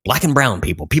 black and brown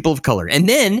people of color. And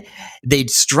then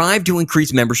they'd strive to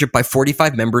increase membership by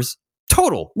 45 members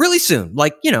total, really soon.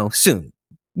 Soon.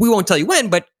 We won't tell you when,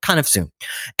 but kind of soon.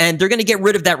 And they're going to get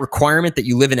rid of that requirement that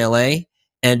you live in LA.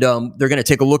 And they're going to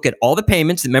take a look at all the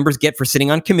payments that members get for sitting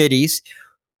on committees.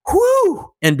 Whew!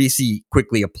 NBC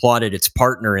quickly applauded its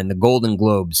partner in the Golden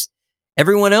Globes.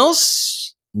 Everyone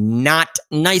else, not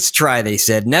nice try, they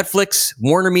said. Netflix,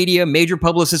 Warner Media, major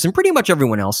publicists, and pretty much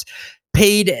everyone else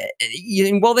paid.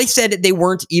 Well, they said they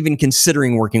weren't even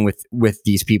considering working with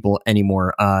these people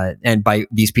anymore. And by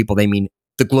these people, they mean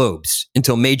the Globes,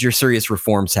 until major serious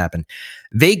reforms happen.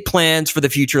 Vague plans for the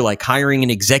future, like hiring an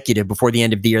executive before the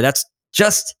end of the year, that's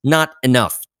just not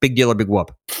enough. Big deal or big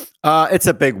whoop? It's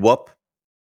a big whoop.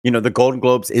 The Golden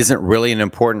Globes isn't really an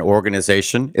important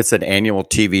organization. It's an annual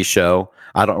TV show.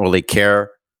 I don't really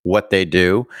care what they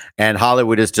do. And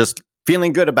Hollywood is just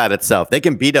feeling good about itself. They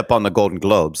can beat up on the Golden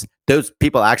Globes. Those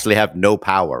people actually have no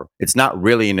power. It's not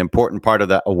really an important part of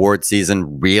the award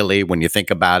season, really, when you think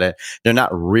about it. They're not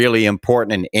really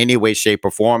important in any way, shape,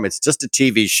 or form. It's just a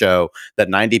TV show that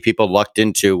 90 people lucked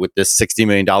into with this $60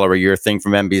 million a year thing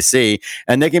from NBC,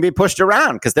 and they can be pushed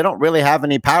around because they don't really have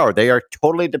any power. They are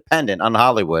totally dependent on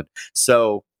Hollywood.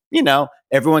 So,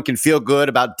 everyone can feel good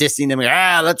about dissing them.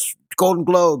 Let's Golden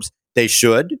Globes. They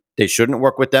should. They shouldn't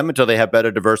work with them until they have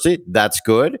better diversity. That's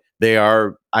good. They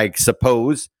are, I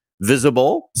suppose,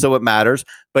 visible, so it matters.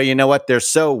 But you know what? They're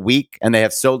so weak and they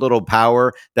have so little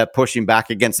power that pushing back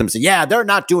against them, say, they're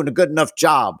not doing a good enough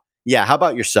job. Yeah, how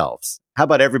about yourselves? How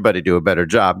about everybody do a better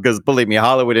job? Because believe me,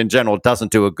 Hollywood in general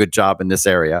doesn't do a good job in this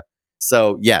area.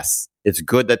 So yes, it's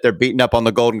good that they're beating up on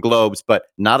the Golden Globes, but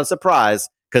not a surprise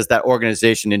because that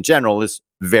organization in general is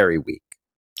very weak.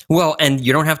 Well, and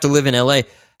you don't have to live in LA.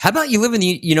 How about you live in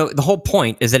the whole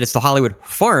point is that it's the Hollywood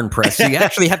Foreign Press. So you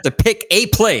actually have to pick a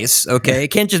place, okay? It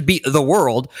can't just be the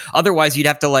world. Otherwise, you'd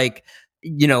have to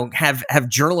have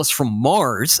journalists from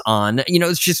Mars on.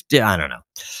 It's just, I don't know.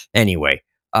 Anyway,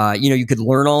 you could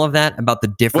learn all of that about the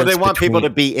difference. Well, they want people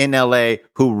to be in LA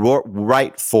who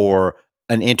write for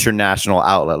an international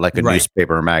outlet like a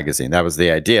newspaper or magazine. That was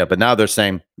the idea. But now they're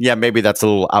saying, maybe that's a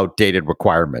little outdated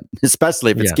requirement,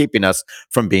 especially if it's keeping us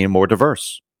from being more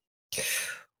diverse.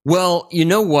 Well, you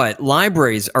know what?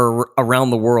 Libraries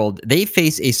around the world, they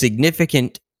face a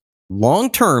significant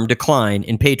long-term decline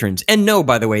in patrons. And no,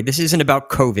 by the way, this isn't about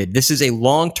COVID. This is a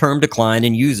long-term decline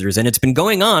in users, and it's been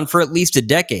going on for at least a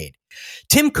decade.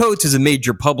 Tim Coates is a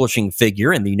major publishing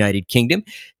figure in the United Kingdom.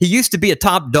 He used to be a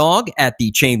top dog at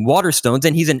the chain Waterstones,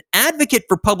 and he's an advocate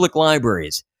for public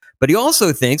libraries. But he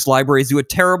also thinks libraries do a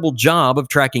terrible job of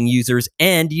tracking users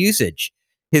and usage.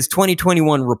 His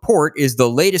 2021 report is the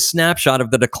latest snapshot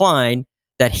of the decline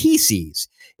that he sees.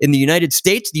 In the United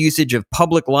States, the usage of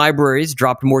public libraries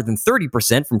dropped more than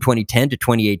 30% from 2010 to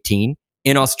 2018.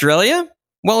 In Australia,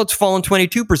 it's fallen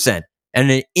 22%.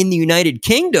 And in the United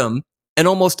Kingdom, an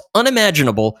almost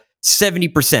unimaginable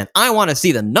 70%. I want to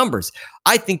see the numbers.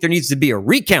 I think there needs to be a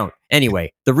recount.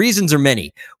 Anyway, the reasons are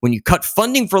many. When you cut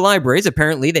funding for libraries,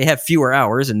 apparently they have fewer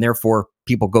hours, and therefore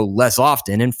people go less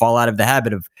often and fall out of the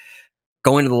habit of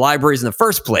going to the libraries in the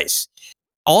first place.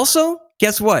 Also,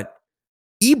 guess what?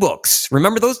 Ebooks.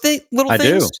 Remember those little things?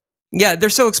 I do. Yeah, they're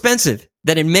so expensive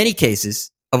that in many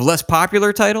cases of less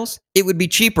popular titles, it would be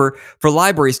cheaper for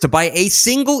libraries to buy a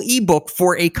single ebook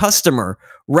for a customer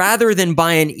rather than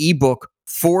buy an ebook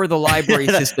for the library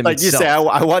system like itself. You say,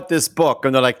 I want this book.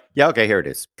 And they're like, okay, here it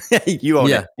is. You own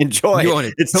it. Enjoy it. You own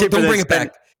it. It's cheaper don't bring it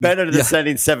back. Better than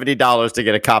sending $70 to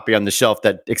get a copy on the shelf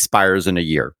that expires in a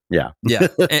year. Yeah. Yeah.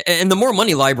 And the more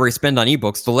money libraries spend on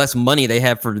ebooks, the less money they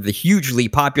have for the hugely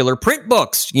popular print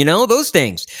books, those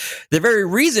things. The very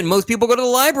reason most people go to the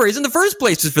libraries in the first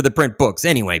place is for the print books.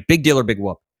 Anyway, big deal or big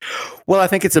whoop? Well, I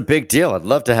think it's a big deal. I'd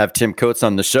love to have Tim Coates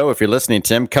on the show. If you're listening,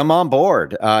 Tim, come on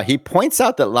board. He points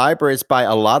out that libraries buy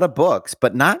a lot of books,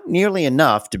 but not nearly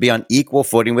enough to be on equal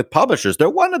footing with publishers.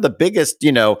 They're one of the biggest,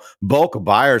 bulk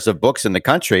buyers of books in the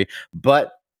country,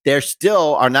 but they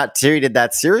still are not treated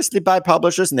that seriously by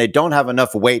publishers, and they don't have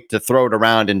enough weight to throw it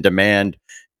around and demand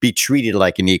be treated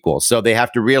like an equal. So they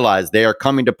have to realize they are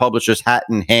coming to publishers hat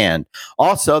in hand.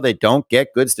 Also, they don't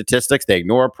get good statistics. They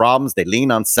ignore problems. They lean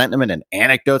on sentiment and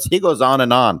anecdotes. He goes on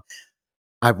and on.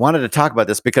 I wanted to talk about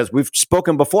this because we've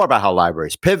spoken before about how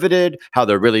libraries pivoted, how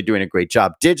they're really doing a great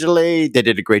job digitally. They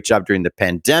did a great job during the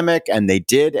pandemic, and they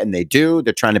did, and they do.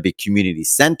 They're trying to be community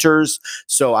centers.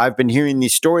 So I've been hearing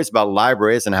these stories about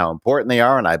libraries and how important they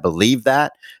are, and I believe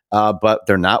that, but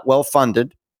they're not well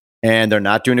funded. And they're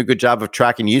not doing a good job of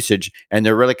tracking usage. And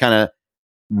they're really kind of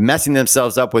messing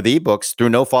themselves up with ebooks through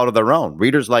no fault of their own.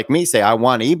 Readers like me say, I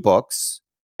want ebooks,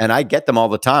 and I get them all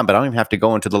the time, but I don't even have to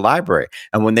go into the library.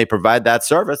 And when they provide that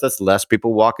service, that's less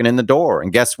people walking in the door.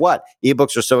 And guess what?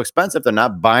 Ebooks are so expensive, they're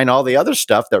not buying all the other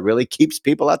stuff that really keeps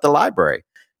people at the library.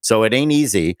 So it ain't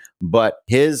easy. But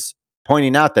his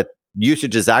pointing out that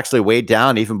usage is actually way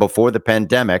down even before the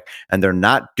pandemic, and they're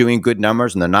not doing good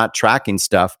numbers, and they're not tracking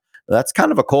stuff. That's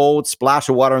kind of a cold splash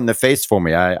of water in the face for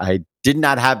me. I did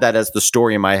not have that as the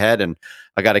story in my head, and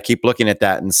I got to keep looking at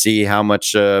that and see how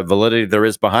much validity there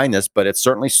is behind this, but it's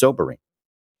certainly sobering.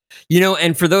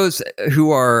 And for those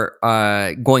who are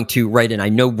going to write in, I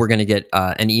know we're going to get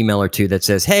an email or two that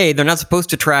says, hey, they're not supposed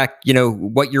to track,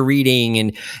 what you're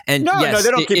reading. And no, yes,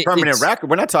 they don't keep permanent record.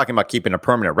 We're not talking about keeping a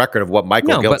permanent record of what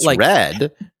Michael Giltz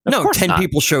read. Of No, course 10 not.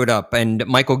 people showed up, and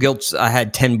Michael Giltz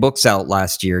had 10 books out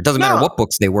last year. It doesn't matter No. what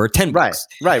books they were, 10 Right, books.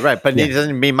 right. But Yeah. it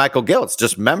doesn't mean Michael Giltz,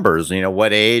 just members,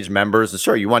 what age members.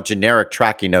 Sure, you want generic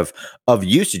tracking of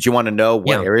usage. You want to know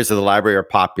what Yeah. areas of the library are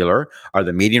popular. Are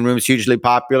the meeting rooms hugely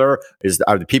popular?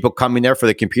 Are the people coming there for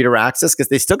the computer access? Because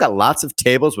they still got lots of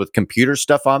tables with computer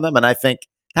stuff on them. And I think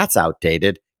that's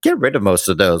outdated. Get rid of most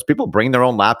of those. People bring their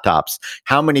own laptops.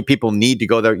 How many people need to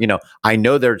go there? I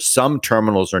know there's some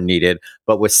terminals are needed,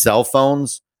 but with cell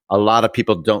phones, a lot of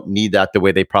people don't need that the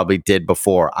way they probably did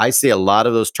before. I see a lot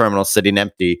of those terminals sitting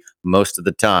empty most of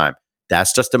the time.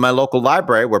 That's just in my local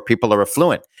library where people are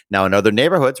affluent. Now, in other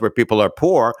neighborhoods where people are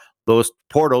poor, those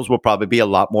portals will probably be a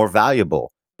lot more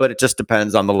valuable. But it just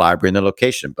depends on the library and the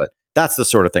location. But that's the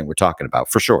sort of thing we're talking about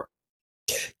for sure.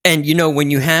 And when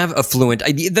you have affluent,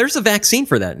 there's a vaccine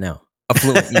for that now.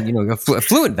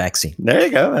 Affluent vaccine. There you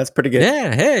go. That's pretty good.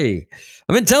 Yeah, hey.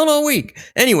 I've been telling all week.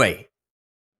 Anyway,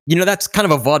 that's kind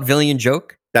of a vaudevillian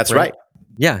joke. That's right.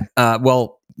 Yeah.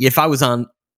 Well, if I was on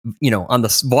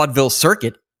the vaudeville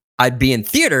circuit, I'd be in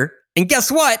theater. And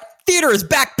guess what? Theater is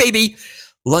back, baby.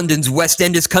 London's West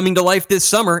End is coming to life this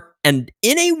summer. And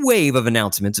in a wave of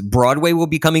announcements, Broadway will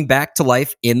be coming back to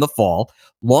life in the fall.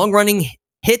 Long-running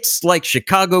hits like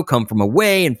Chicago, Come From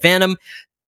Away, and Phantom.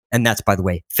 And that's, by the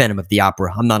way, Phantom of the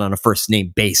Opera. I'm not on a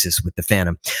first-name basis with the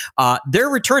Phantom. They're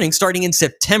returning starting in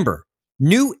September.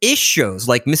 New-ish shows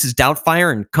like Mrs.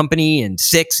 Doubtfire and Company and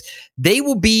Six, they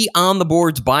will be on the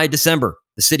boards by December.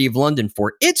 The City of London,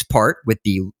 for its part, with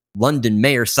the London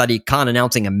Mayor Sadiq Khan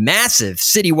announcing a massive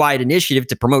citywide initiative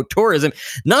to promote tourism.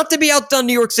 Not to be outdone,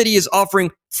 New York City is offering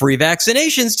free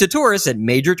vaccinations to tourists at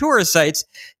major tourist sites.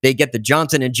 They get the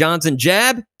Johnson & Johnson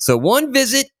jab, so one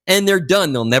visit and they're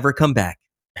done. They'll never come back.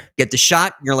 Get the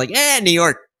shot, you're like, New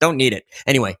York, don't need it.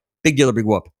 Anyway, big deal or big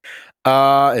whoop?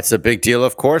 It's a big deal,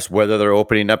 of course. Whether they're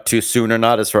opening up too soon or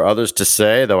not is for others to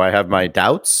say, though I have my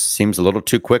doubts. Seems a little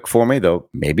too quick for me, though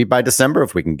maybe by December,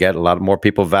 if we can get a lot more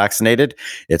people vaccinated,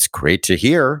 it's great to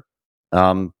hear.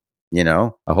 I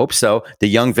hope so. The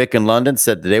Young Vic in London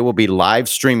said that they will be live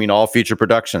streaming all future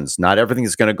productions. Not everything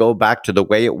is going to go back to the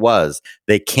way it was.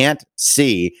 They can't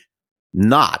see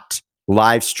not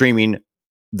live streaming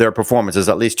their performances.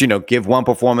 At least, give one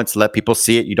performance, let people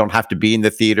see it. You don't have to be in the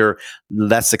theater,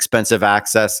 less expensive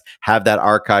access, have that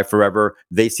archive forever.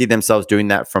 They see themselves doing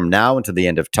that from now until the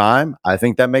end of time. I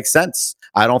think that makes sense.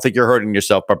 I don't think you're hurting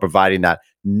yourself by providing that.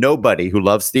 Nobody who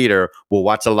loves theater will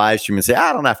watch a live stream and say,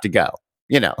 I don't have to go.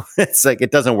 It's like,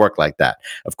 it doesn't work like that.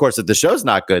 Of course, if the show's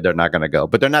not good, they're not going to go,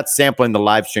 but they're not sampling the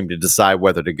live stream to decide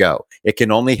whether to go. It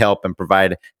can only help and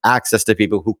provide access to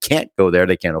people who can't go there.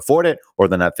 They can't afford it, or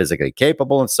they're not physically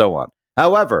capable, and so on.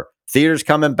 However, theater's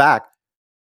coming back.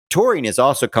 Touring is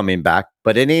also coming back,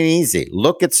 but it ain't easy.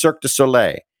 Look at Cirque du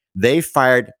Soleil. They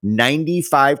fired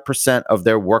 95% of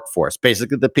their workforce,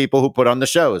 basically the people who put on the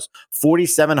shows.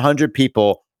 4,700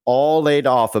 people all laid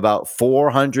off about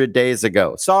 400 days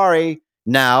ago. Sorry.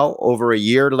 Now, over a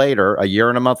year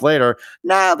and a month later,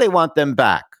 now they want them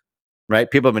back, right?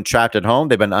 People have been trapped at home.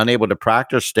 They've been unable to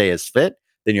practice, stay as fit.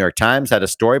 The New York Times had a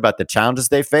story about the challenges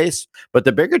they face. But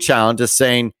the bigger challenge is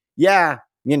saying,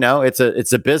 it's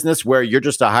a business where you're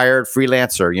just a hired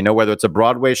freelancer, whether it's a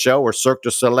Broadway show or Cirque du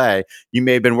Soleil. You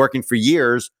may have been working for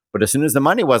years, but as soon as the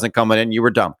money wasn't coming in, you were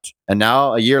dumped. And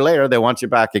now, a year later, they want you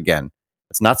back again.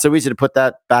 It's not so easy to put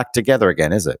that back together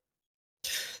again, is it?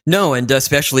 No, and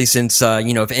especially since,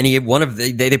 if any one of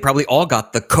they probably all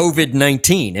got the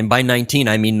COVID-19. And by 19,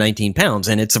 I mean 19 pounds.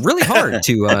 And it's really hard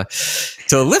to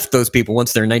lift those people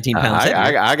once they're 19 pounds heavy.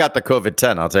 I got the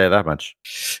COVID-10, I'll tell you that much.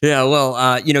 Yeah,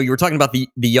 well, you were talking about the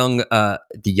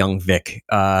young Vic.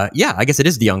 Yeah, I guess it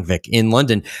is the young Vic in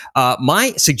London.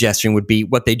 My suggestion would be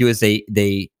what they do is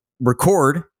they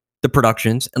record the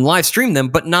productions and live stream them,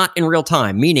 but not in real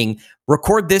time, meaning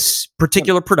record this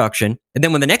particular production. And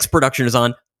then when the next production is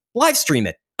on, live stream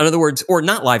it. In other words, or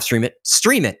not live stream it,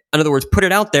 stream it. In other words, put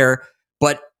it out there,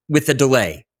 but with a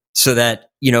delay so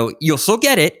that, you'll still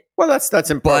get it. Well,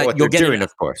 that's important what they're doing,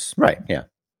 of course. Right. Yeah.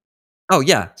 Oh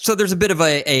yeah. So there's a bit of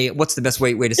a what's the best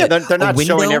way to say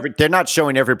it? They're not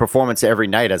showing every performance every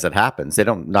night as it happens. I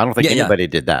don't think anybody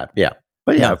did that. Yeah.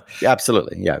 But yeah,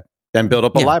 absolutely. Yeah. Then build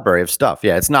up a library of stuff.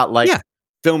 Yeah. It's not like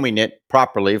filming it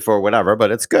properly for whatever,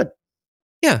 but it's good.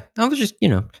 Yeah. I was just,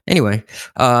 anyway,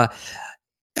 was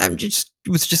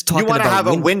just talking about. You want to have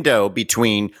a window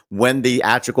between when the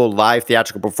live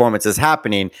theatrical performance is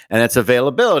happening and its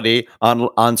availability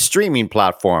on streaming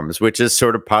platforms, which is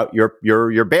sort of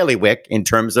your bailiwick in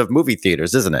terms of movie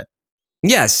theaters, isn't it?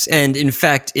 Yes, and in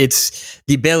fact, it's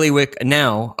the bailiwick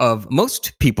now of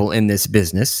most people in this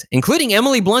business, including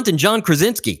Emily Blunt and John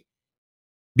Krasinski.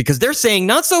 because they're saying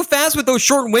not so fast with those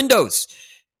short windows.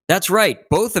 That's right.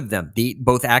 Both of them,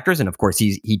 both actors, and of course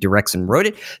he directs and wrote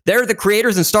it. They're the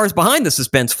creators and stars behind the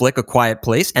suspense flick, A Quiet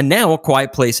Place, and now A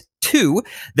Quiet Place 2.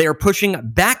 They are pushing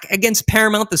back against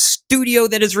Paramount, the studio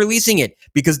that is releasing it,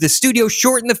 because the studio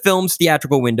shortened the film's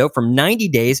theatrical window from 90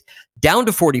 days down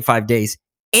to 45 days.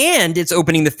 And it's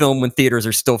opening the film when theaters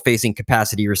are still facing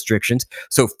capacity restrictions.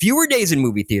 So fewer days in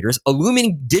movie theaters, a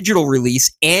looming digital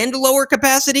release, and lower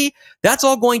capacity. That's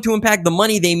all going to impact the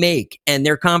money they make. And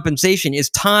their compensation is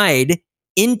tied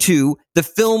into the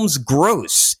film's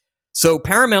gross. So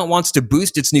Paramount wants to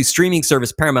boost its new streaming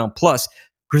service, Paramount Plus.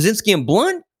 Krasinski and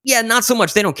Blunt? Yeah, not so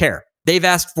much. They don't care. They've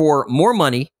asked for more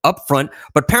money up front,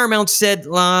 but Paramount said,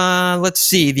 let's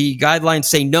see, the guidelines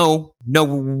say no,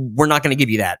 we're not going to give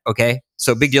you that, okay?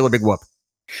 So big deal or big whoop?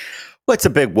 Well, it's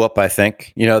a big whoop, I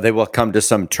think. They will come to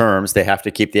some terms. They have to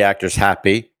keep the actors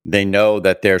happy. They know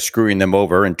that they're screwing them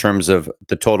over in terms of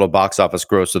the total box office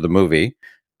gross of the movie.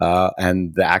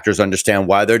 And the actors understand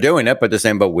why they're doing it, but they're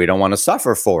saying, but we don't want to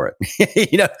suffer for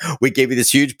it. We gave you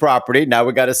this huge property. Now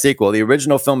we got a sequel. The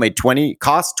original film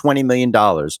cost $20 million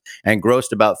and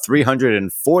grossed about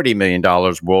 $340 million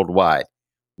worldwide.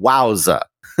 Wowza.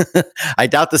 I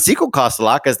doubt the sequel cost a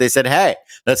lot because they said, hey,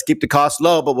 let's keep the cost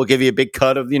low, but we'll give you a big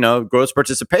cut of, gross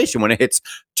participation. When it hits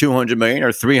 200 million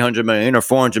or 300 million or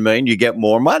 400 million, you get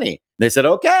more money. They said,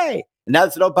 okay. And now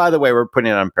they said, oh, by the way, we're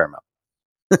putting it on Paramount.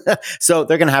 So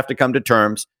they're going to have to come to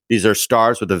terms. These are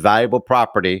stars with a valuable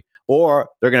property, or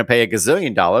they're going to pay $1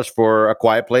 gazillion for A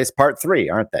Quiet Place Part 3,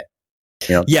 aren't they?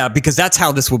 Yeah, because that's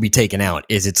how this will be taken out.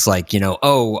 Is it's like,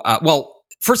 well,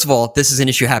 first of all, this is an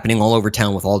issue happening all over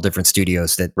town with all different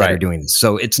studios that are doing this.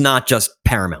 So it's not just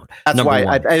Paramount. That's why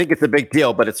I think it's a big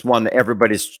deal, but it's one that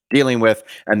everybody's dealing with,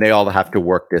 and they all have to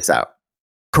work this out.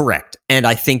 Correct. And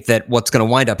I think that what's going to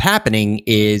wind up happening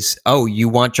is, you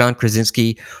want John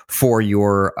Krasinski for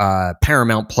your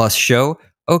Paramount Plus show?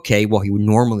 Okay, well, he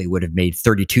normally would have made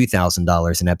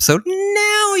 $32,000 an episode.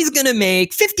 Now he's going to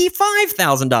make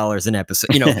 $55,000 an episode.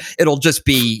 It'll just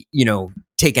be,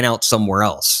 taken out somewhere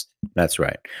else. That's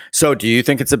right. So do you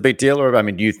think it's a big deal? Or, I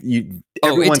mean,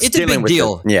 everyone's it's a big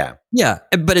deal. Yeah. Yeah.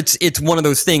 But it's one of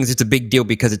those things. It's a big deal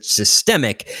because it's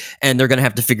systemic, and they're going to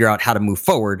have to figure out how to move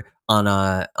forward on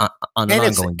an ongoing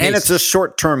basis. And it's a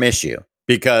short-term issue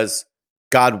because,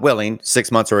 God willing,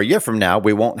 6 months or a year from now,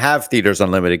 we won't have theaters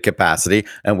unlimited capacity,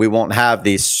 and we won't have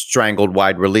these strangled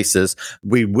wide releases.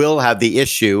 We will have the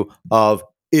issue of,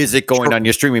 is it going on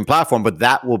your streaming platform? But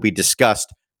that will be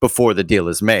discussed before the deal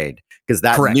is made. Because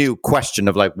that new question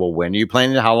of like, well, when are you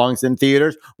playing it? How long is it in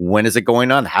theaters? When is it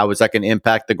going on? How is that going to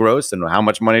impact the gross? And how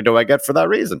much money do I get for that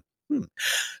reason?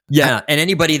 Yeah. And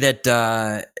anybody that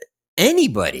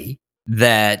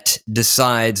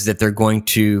decides that they're going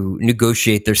to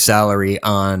negotiate their salary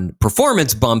on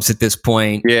performance bumps at this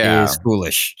point is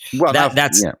foolish. Well,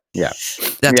 that's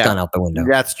gone out the window.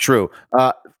 That's true.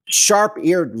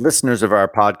 Sharp-eared listeners of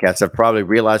our podcast have probably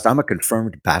realized I'm a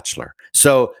confirmed bachelor.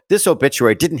 So this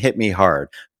obituary didn't hit me hard,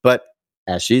 but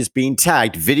as she's being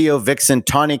tagged, video vixen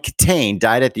Tawny Katane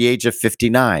died at the age of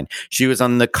 59. She was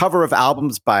on the cover of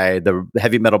albums by the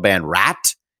heavy metal band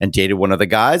Rat and dated one of the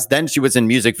guys. Then she was in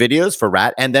music videos for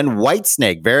Rat, and then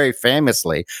Whitesnake, very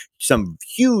famously, some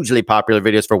hugely popular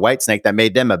videos for Whitesnake that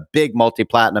made them a big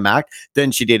multi-platinum act.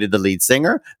 Then she dated the lead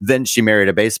singer. Then she married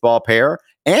a baseball player.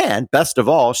 And best of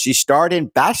all, she starred in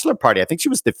Bachelor Party. I think she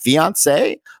was the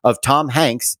fiance of Tom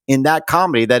Hanks in that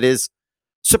comedy that is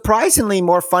surprisingly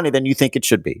more funny than you think it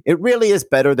should be. It really is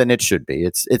better than it should be.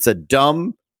 It's a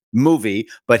dumb movie,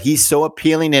 but he's so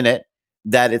appealing in it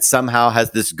that it somehow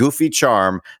has this goofy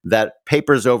charm that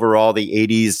papers over all the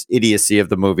 80s idiocy of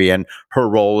the movie. And her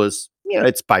role is,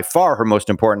 it's by far her most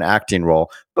important acting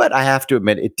role. But I have to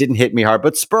admit, it didn't hit me hard.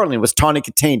 But Sperling, was Tawny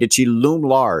Katane, did she loom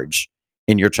large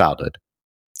in your childhood?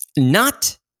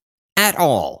 Not at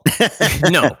all.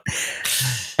 No.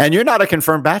 And you're not a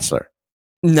confirmed bachelor.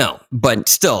 No, but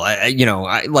still, I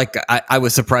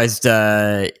was surprised.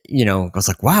 I was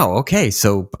like, wow, okay,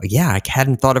 so yeah, I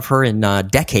hadn't thought of her in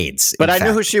decades. But I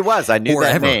knew who she was. I knew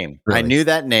that name. Really. I knew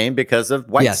that name because of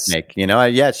Whitesnake.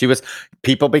 Yes. She was.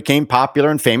 People became popular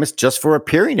and famous just for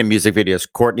appearing in music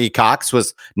videos. Courtney Cox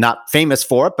was not famous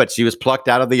for it, but she was plucked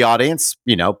out of the audience,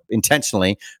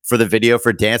 intentionally for the video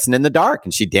for "Dancing in the Dark,"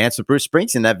 and she danced with Bruce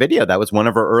Springsteen in that video. That was one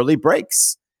of her early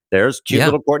breaks. There's cute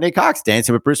little Courtney Cox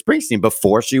dancing with Bruce Springsteen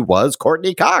before she was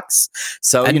Courtney Cox.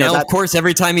 So, and now, of course,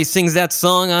 every time he sings that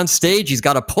song on stage, he's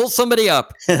got to pull somebody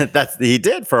up. He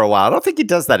did for a while. I don't think he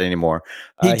does that anymore.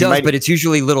 He does, but it's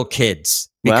usually little kids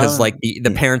because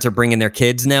the parents are bringing their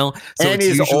kids now. So and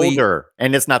he's older,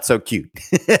 and it's not so cute.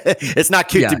 It's not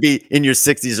cute to be in your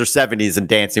 60s or 70s and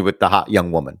dancing with the hot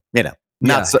young woman,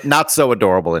 Not so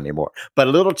adorable anymore. But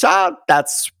a little child,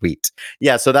 that's sweet.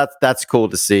 Yeah, so that's cool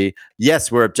to see.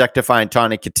 Yes, we're objectifying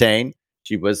Tawny Kitaen.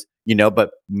 She was,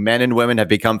 but men and women have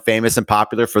become famous and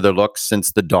popular for their looks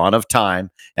since the dawn of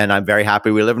time. And I'm very happy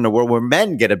we live in a world where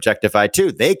men get objectified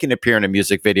too. They can appear in a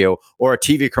music video or a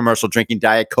TV commercial drinking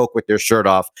Diet Coke with their shirt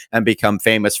off and become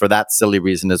famous for that silly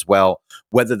reason as well.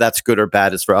 Whether that's good or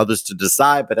bad is for others to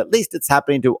decide, but at least it's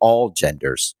happening to all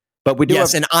genders. But we do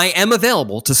and I am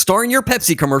available to star in your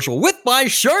Pepsi commercial with my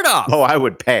shirt off. Oh, I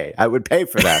would pay. I would pay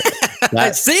for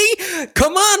that. See?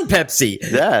 Come on, Pepsi.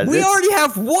 Yeah, we already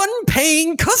have one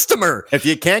paying customer. If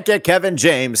you can't get Kevin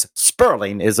James,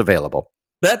 Sperling is available.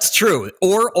 That's true.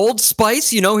 Or Old Spice,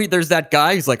 there's that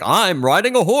guy. He's like, I'm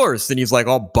riding a horse. And he's like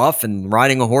all buff and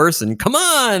riding a horse. And come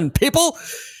on, people.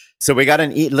 So we got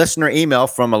an listener email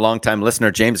from a longtime listener,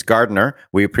 James Gardner.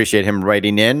 We appreciate him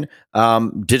writing in.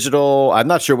 Digital, I'm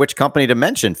not sure which company to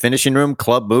mention. Finishing Room,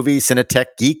 Club Movie, Cinetech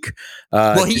Geek.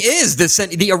 Well, he is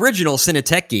the original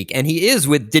Cinetech Geek, and he is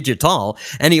with Digital.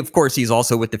 And he's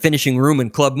also with the Finishing Room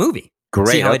and Club Movie.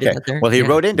 Great. Okay. Well, he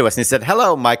wrote into us and he said,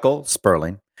 hello, Michael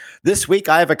Sperling. This week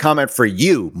I have a comment for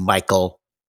you, Michael.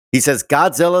 He says,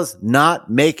 Godzilla's not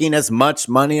making as much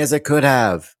money as it could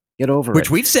have. Get over it. Which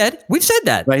we've said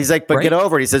that. Right. He's like, but get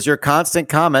over it. He says your constant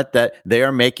comment that they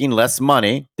are making less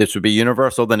money, this would be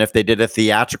Universal, than if they did a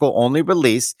theatrical only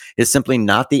release is simply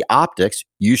not the optics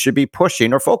you should be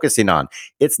pushing or focusing on.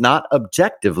 It's not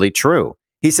objectively true.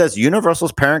 He says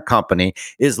Universal's parent company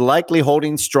is likely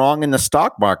holding strong in the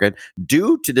stock market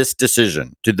due to this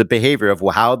decision, to the behavior of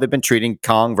how they've been treating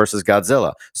Kong versus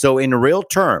Godzilla. So in real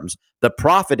terms, the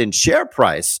profit and share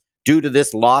price due to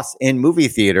this loss in movie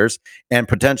theaters and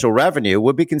potential revenue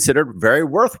would be considered very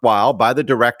worthwhile by the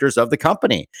directors of the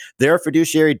company. Their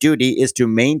fiduciary duty is to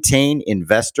maintain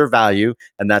investor value,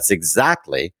 and that's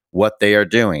exactly what they are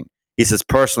doing. He says,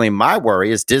 personally, my worry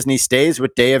is Disney stays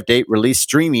with day-of-date release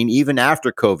streaming even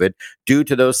after COVID due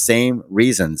to those same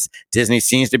reasons. Disney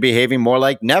seems to be behaving more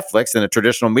like Netflix than a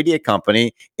traditional media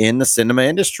company in the cinema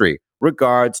industry.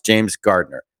 Regards, James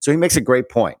Gardner. So he makes a great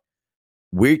point.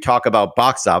 We talk about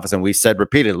box office and we said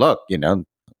repeatedly, look,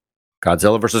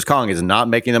 Godzilla versus Kong is not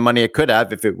making the money it could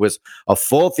have if it was a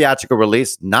full theatrical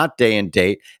release, not day and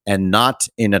date, and not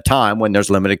in a time when there's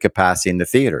limited capacity in the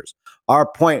theaters. Our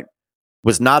point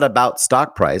was not about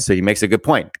stock price. So he makes a good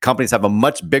point. Companies have a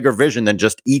much bigger vision than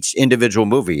just each individual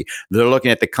movie. They're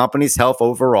looking at the company's health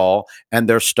overall and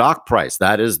their stock price.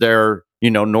 That is their,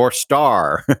 North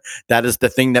Star. That is the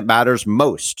thing that matters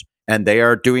most. And they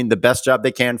are doing the best job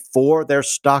they can for their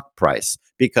stock price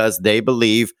because they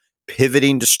believe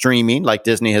pivoting to streaming like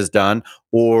Disney has done,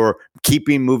 or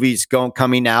keeping movies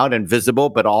coming out and visible,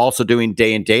 but also doing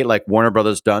day and date like Warner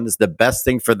Brothers done is the best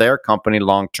thing for their company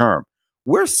long term.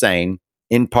 We're saying,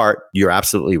 in part, you're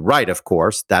absolutely right, of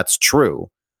course, that's true.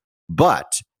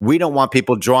 But we don't want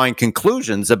people drawing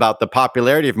conclusions about the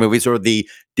popularity of movies or the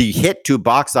hit to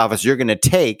box office you're going to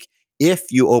take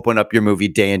if you open up your movie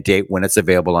day and date when it's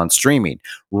available on streaming.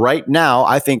 Right now,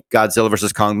 I think Godzilla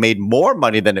vs. Kong made more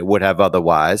money than it would have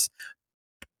otherwise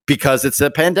because it's a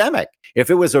pandemic.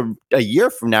 If it was a year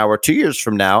from now or 2 years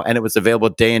from now and it was available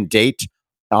day and date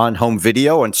on home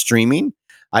video and streaming,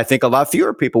 I think a lot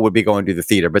fewer people would be going to the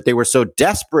theater. But they were so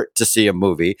desperate to see a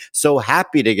movie, so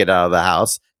happy to get out of the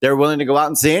house, they're willing to go out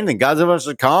and see anything. Godzilla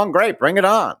vs. Kong, great, bring it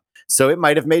on. So it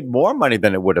might have made more money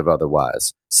than it would have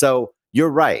otherwise. So you're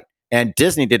right. And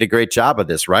Disney did a great job of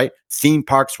this, right? Theme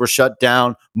parks were shut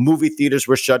down. Movie theaters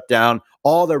were shut down.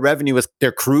 All their revenue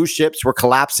their cruise ships were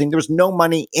collapsing. There was no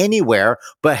money anywhere.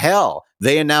 But hell,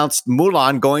 they announced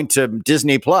Mulan going to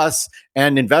Disney Plus,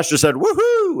 and investors said,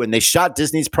 woohoo! And they shot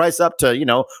Disney's price up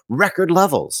to, record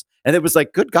levels. And it was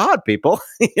like, good God, people.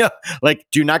 Do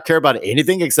you not care about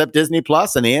anything except Disney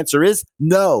Plus? And the answer is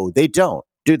no, they don't,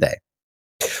 do they?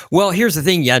 Well, here's the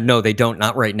thing. Yeah, no, they don't.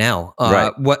 Not right now.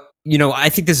 Right. I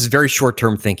think this is very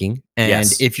short-term thinking.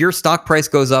 And if your stock price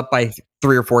goes up by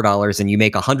 $3 or $4 and you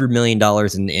make $100 million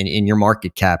in your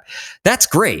market cap, that's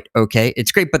great. Okay.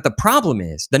 It's great. But the problem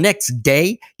is the next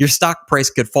day, your stock price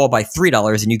could fall by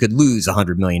 $3 and you could lose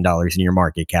 $100 million in your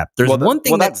market cap. There's one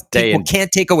thing that people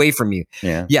can't take away from you.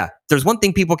 Yeah. There's one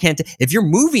thing people can't. If your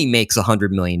movie makes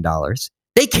 $100 million,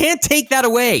 they can't take that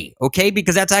away. Okay.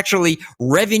 Because that's actually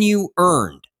revenue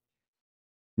earned.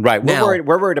 Right. We're Now, worried.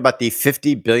 We're worried about the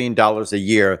 $50 billion a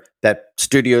year that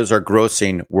studios are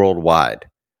grossing worldwide.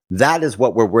 That is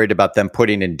what we're worried about them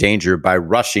putting in danger by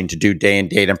rushing to do day and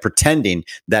date and pretending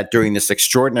that during this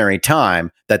extraordinary time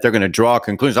that they're going to draw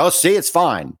conclusions. Oh, see, it's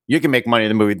fine. You can make money in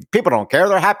the movie. People don't care.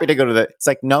 They're happy to go to the. It's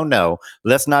like, no.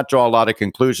 Let's not draw a lot of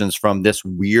conclusions from this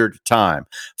weird time.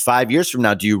 5 years from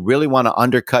now, do you really want to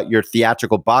undercut your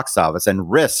theatrical box office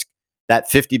and risk that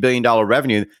 $50 billion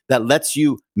revenue that lets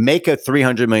you make a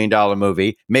 $300 million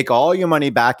movie, make all your money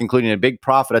back, including a big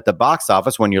profit at the box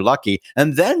office when you're lucky,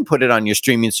 and then put it on your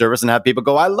streaming service and have people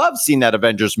go, I love seeing that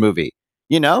Avengers movie.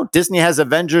 You know, Disney has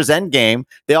Avengers Endgame.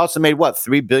 They also made what,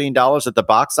 $3 billion at the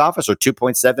box office, or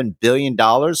 $2.7 billion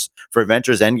for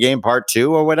Avengers Endgame Part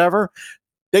 2 or whatever.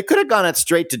 They could have gone it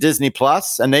straight to Disney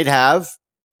Plus and they'd have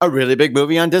a really big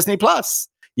movie on Disney Plus.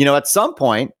 You know, at some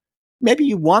point, maybe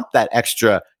you want that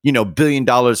extra, $1 billion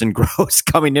in gross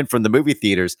coming in from the movie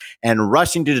theaters, and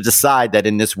rushing to decide that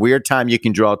in this weird time, you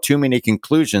can draw too many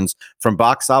conclusions from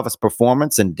box office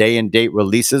performance and day and date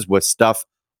releases with stuff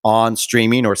on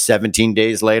streaming or 17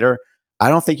 days later. I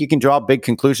don't think you can draw big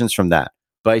conclusions from that,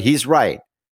 but he's right.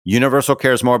 Universal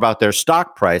cares more about their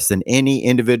stock price than any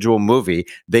individual movie.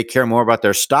 They care more about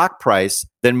their stock price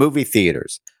than movie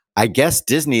theaters. I guess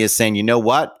Disney is saying, you know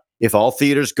what? If all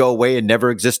theaters go away and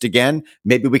never exist again,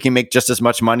 maybe we can make just as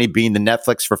much money being the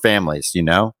Netflix for families,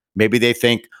 Maybe they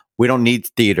think we don't need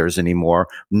theaters anymore.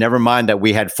 Never mind that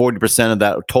we had 40% of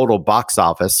that total box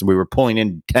office. We were pulling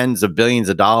in tens of billions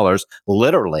of dollars,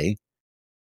 literally.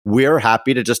 We're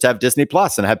happy to just have Disney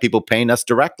Plus and have people paying us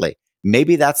directly.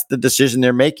 Maybe that's the decision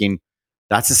they're making.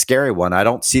 That's a scary one. I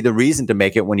don't see the reason to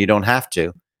make it when you don't have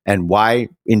to. And why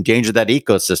endanger that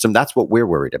ecosystem? That's what we're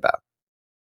worried about.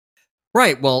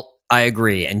 right. Well, I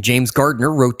agree. And James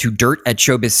Gardner wrote to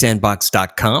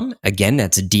dirt@showbizsandbox.com. Again,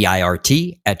 that's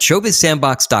DIRT at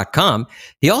showbizsandbox.com.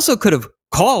 He also could have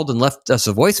called and left us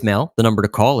a voicemail. The number to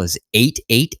call is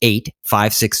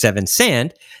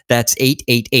 888-567-SAND. That's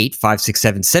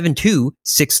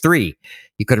 888-567-7263.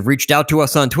 You could have reached out to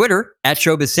us on Twitter at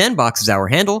ShowbizSandbox is our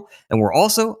handle. And we're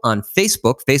also on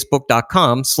Facebook,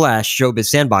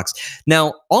 facebook.com/ShowbizSandbox.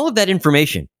 Now, all of that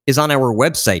information is on our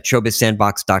website,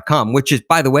 showbizsandbox.com, which is,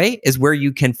 by the way, is where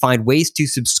you can find ways to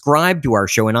subscribe to our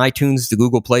show in iTunes, the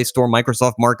Google Play Store,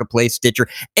 Microsoft Marketplace, Stitcher,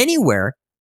 anywhere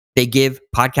they give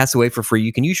podcasts away for free.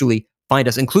 You can usually find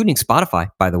us, including Spotify,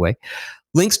 by the way.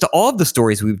 Links to all of the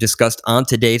stories we've discussed on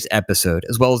today's episode,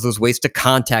 as well as those ways to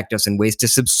contact us and ways to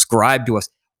subscribe to us.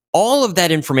 All of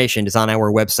that information is on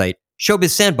our website,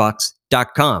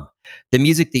 showbizsandbox.com. The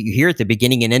music that you hear at the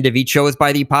beginning and end of each show is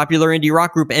by the popular indie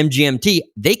rock group MGMT.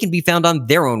 They can be found on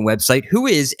their own website, who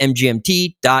is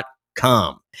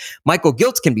mgmt.com. Michael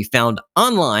Giltz can be found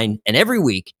online, and every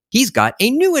week he's got a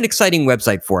new and exciting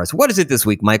website for us. What is it this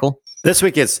week, Michael? This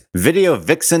week it's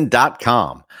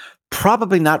videovixen.com.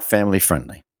 Probably not family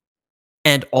friendly.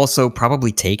 And also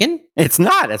probably taken? It's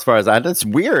not, as far as it's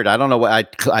weird. I don't know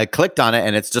what I clicked on it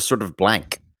and it's just sort of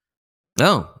blank.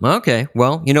 Oh, okay.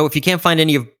 Well, if you can't find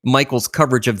any of Michael's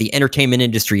coverage of the entertainment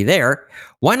industry there,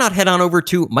 why not head on over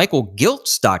to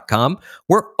michaelgiltz.com,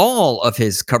 where all of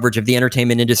his coverage of the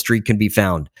entertainment industry can be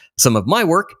found. Some of my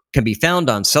work can be found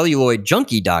on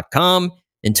celluloidjunkie.com.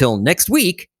 Until next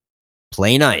week,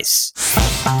 play nice.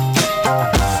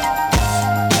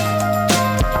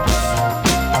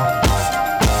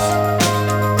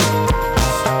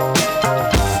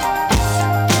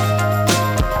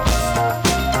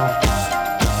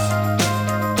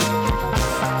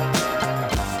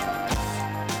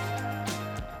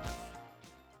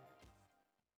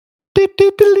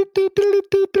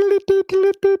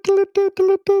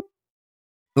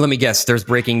 Let me guess, there's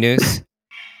breaking news.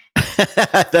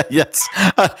 Yes.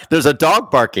 There's a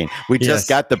dog barking. We just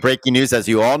got the breaking news. As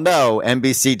you all know,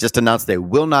 NBC just announced they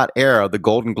will not air the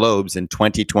Golden Globes in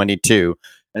 2022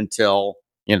 until,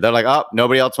 they're like, oh,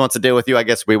 nobody else wants to deal with you. I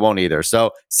guess we won't either.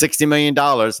 So $60 million,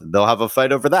 they'll have a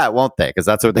fight over that, won't they? Because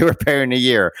that's what they were paying a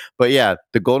year. But yeah,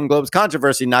 the Golden Globes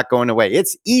controversy not going away.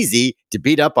 It's easy to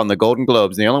beat up on the Golden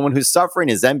Globes. And the only one who's suffering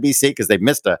is NBC because they've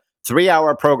missed a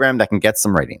 3-hour program that can get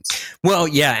some ratings. Well,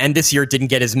 yeah, and this year it didn't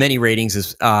get as many ratings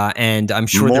as, and I'm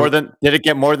sure did it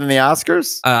get more than the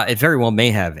Oscars? It very well may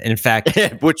have. And in fact,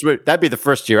 that'd be the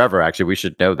first year ever. Actually, we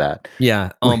should know that. Yeah,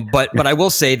 but I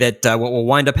will say that what will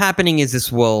wind up happening is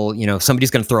this will, somebody's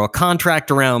going to throw a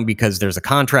contract around because there's a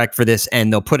contract for this,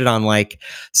 and they'll put it on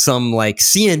some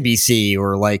CNBC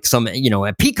or some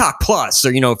a Peacock Plus,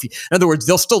 or in other words,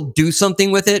 they'll still do something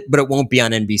with it, but it won't be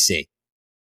on NBC.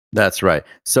 That's right.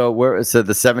 So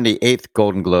the 78th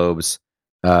Golden Globes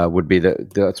would be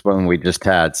that's one we just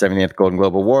had, 70th Golden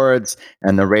Globe Awards,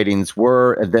 and the ratings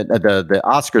were the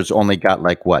Oscars only got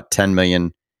like what 10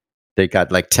 million. They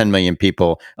got like 10 million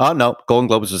people. Oh no, Golden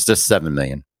Globes was just 7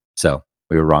 million. So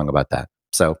we were wrong about that.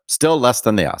 So still less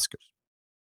than the Oscars.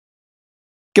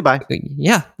 Goodbye.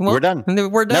 Yeah, well, We're done.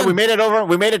 We're done. No, we made it over.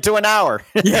 We made it to an hour.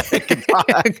 Yeah.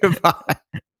 Goodbye. Goodbye.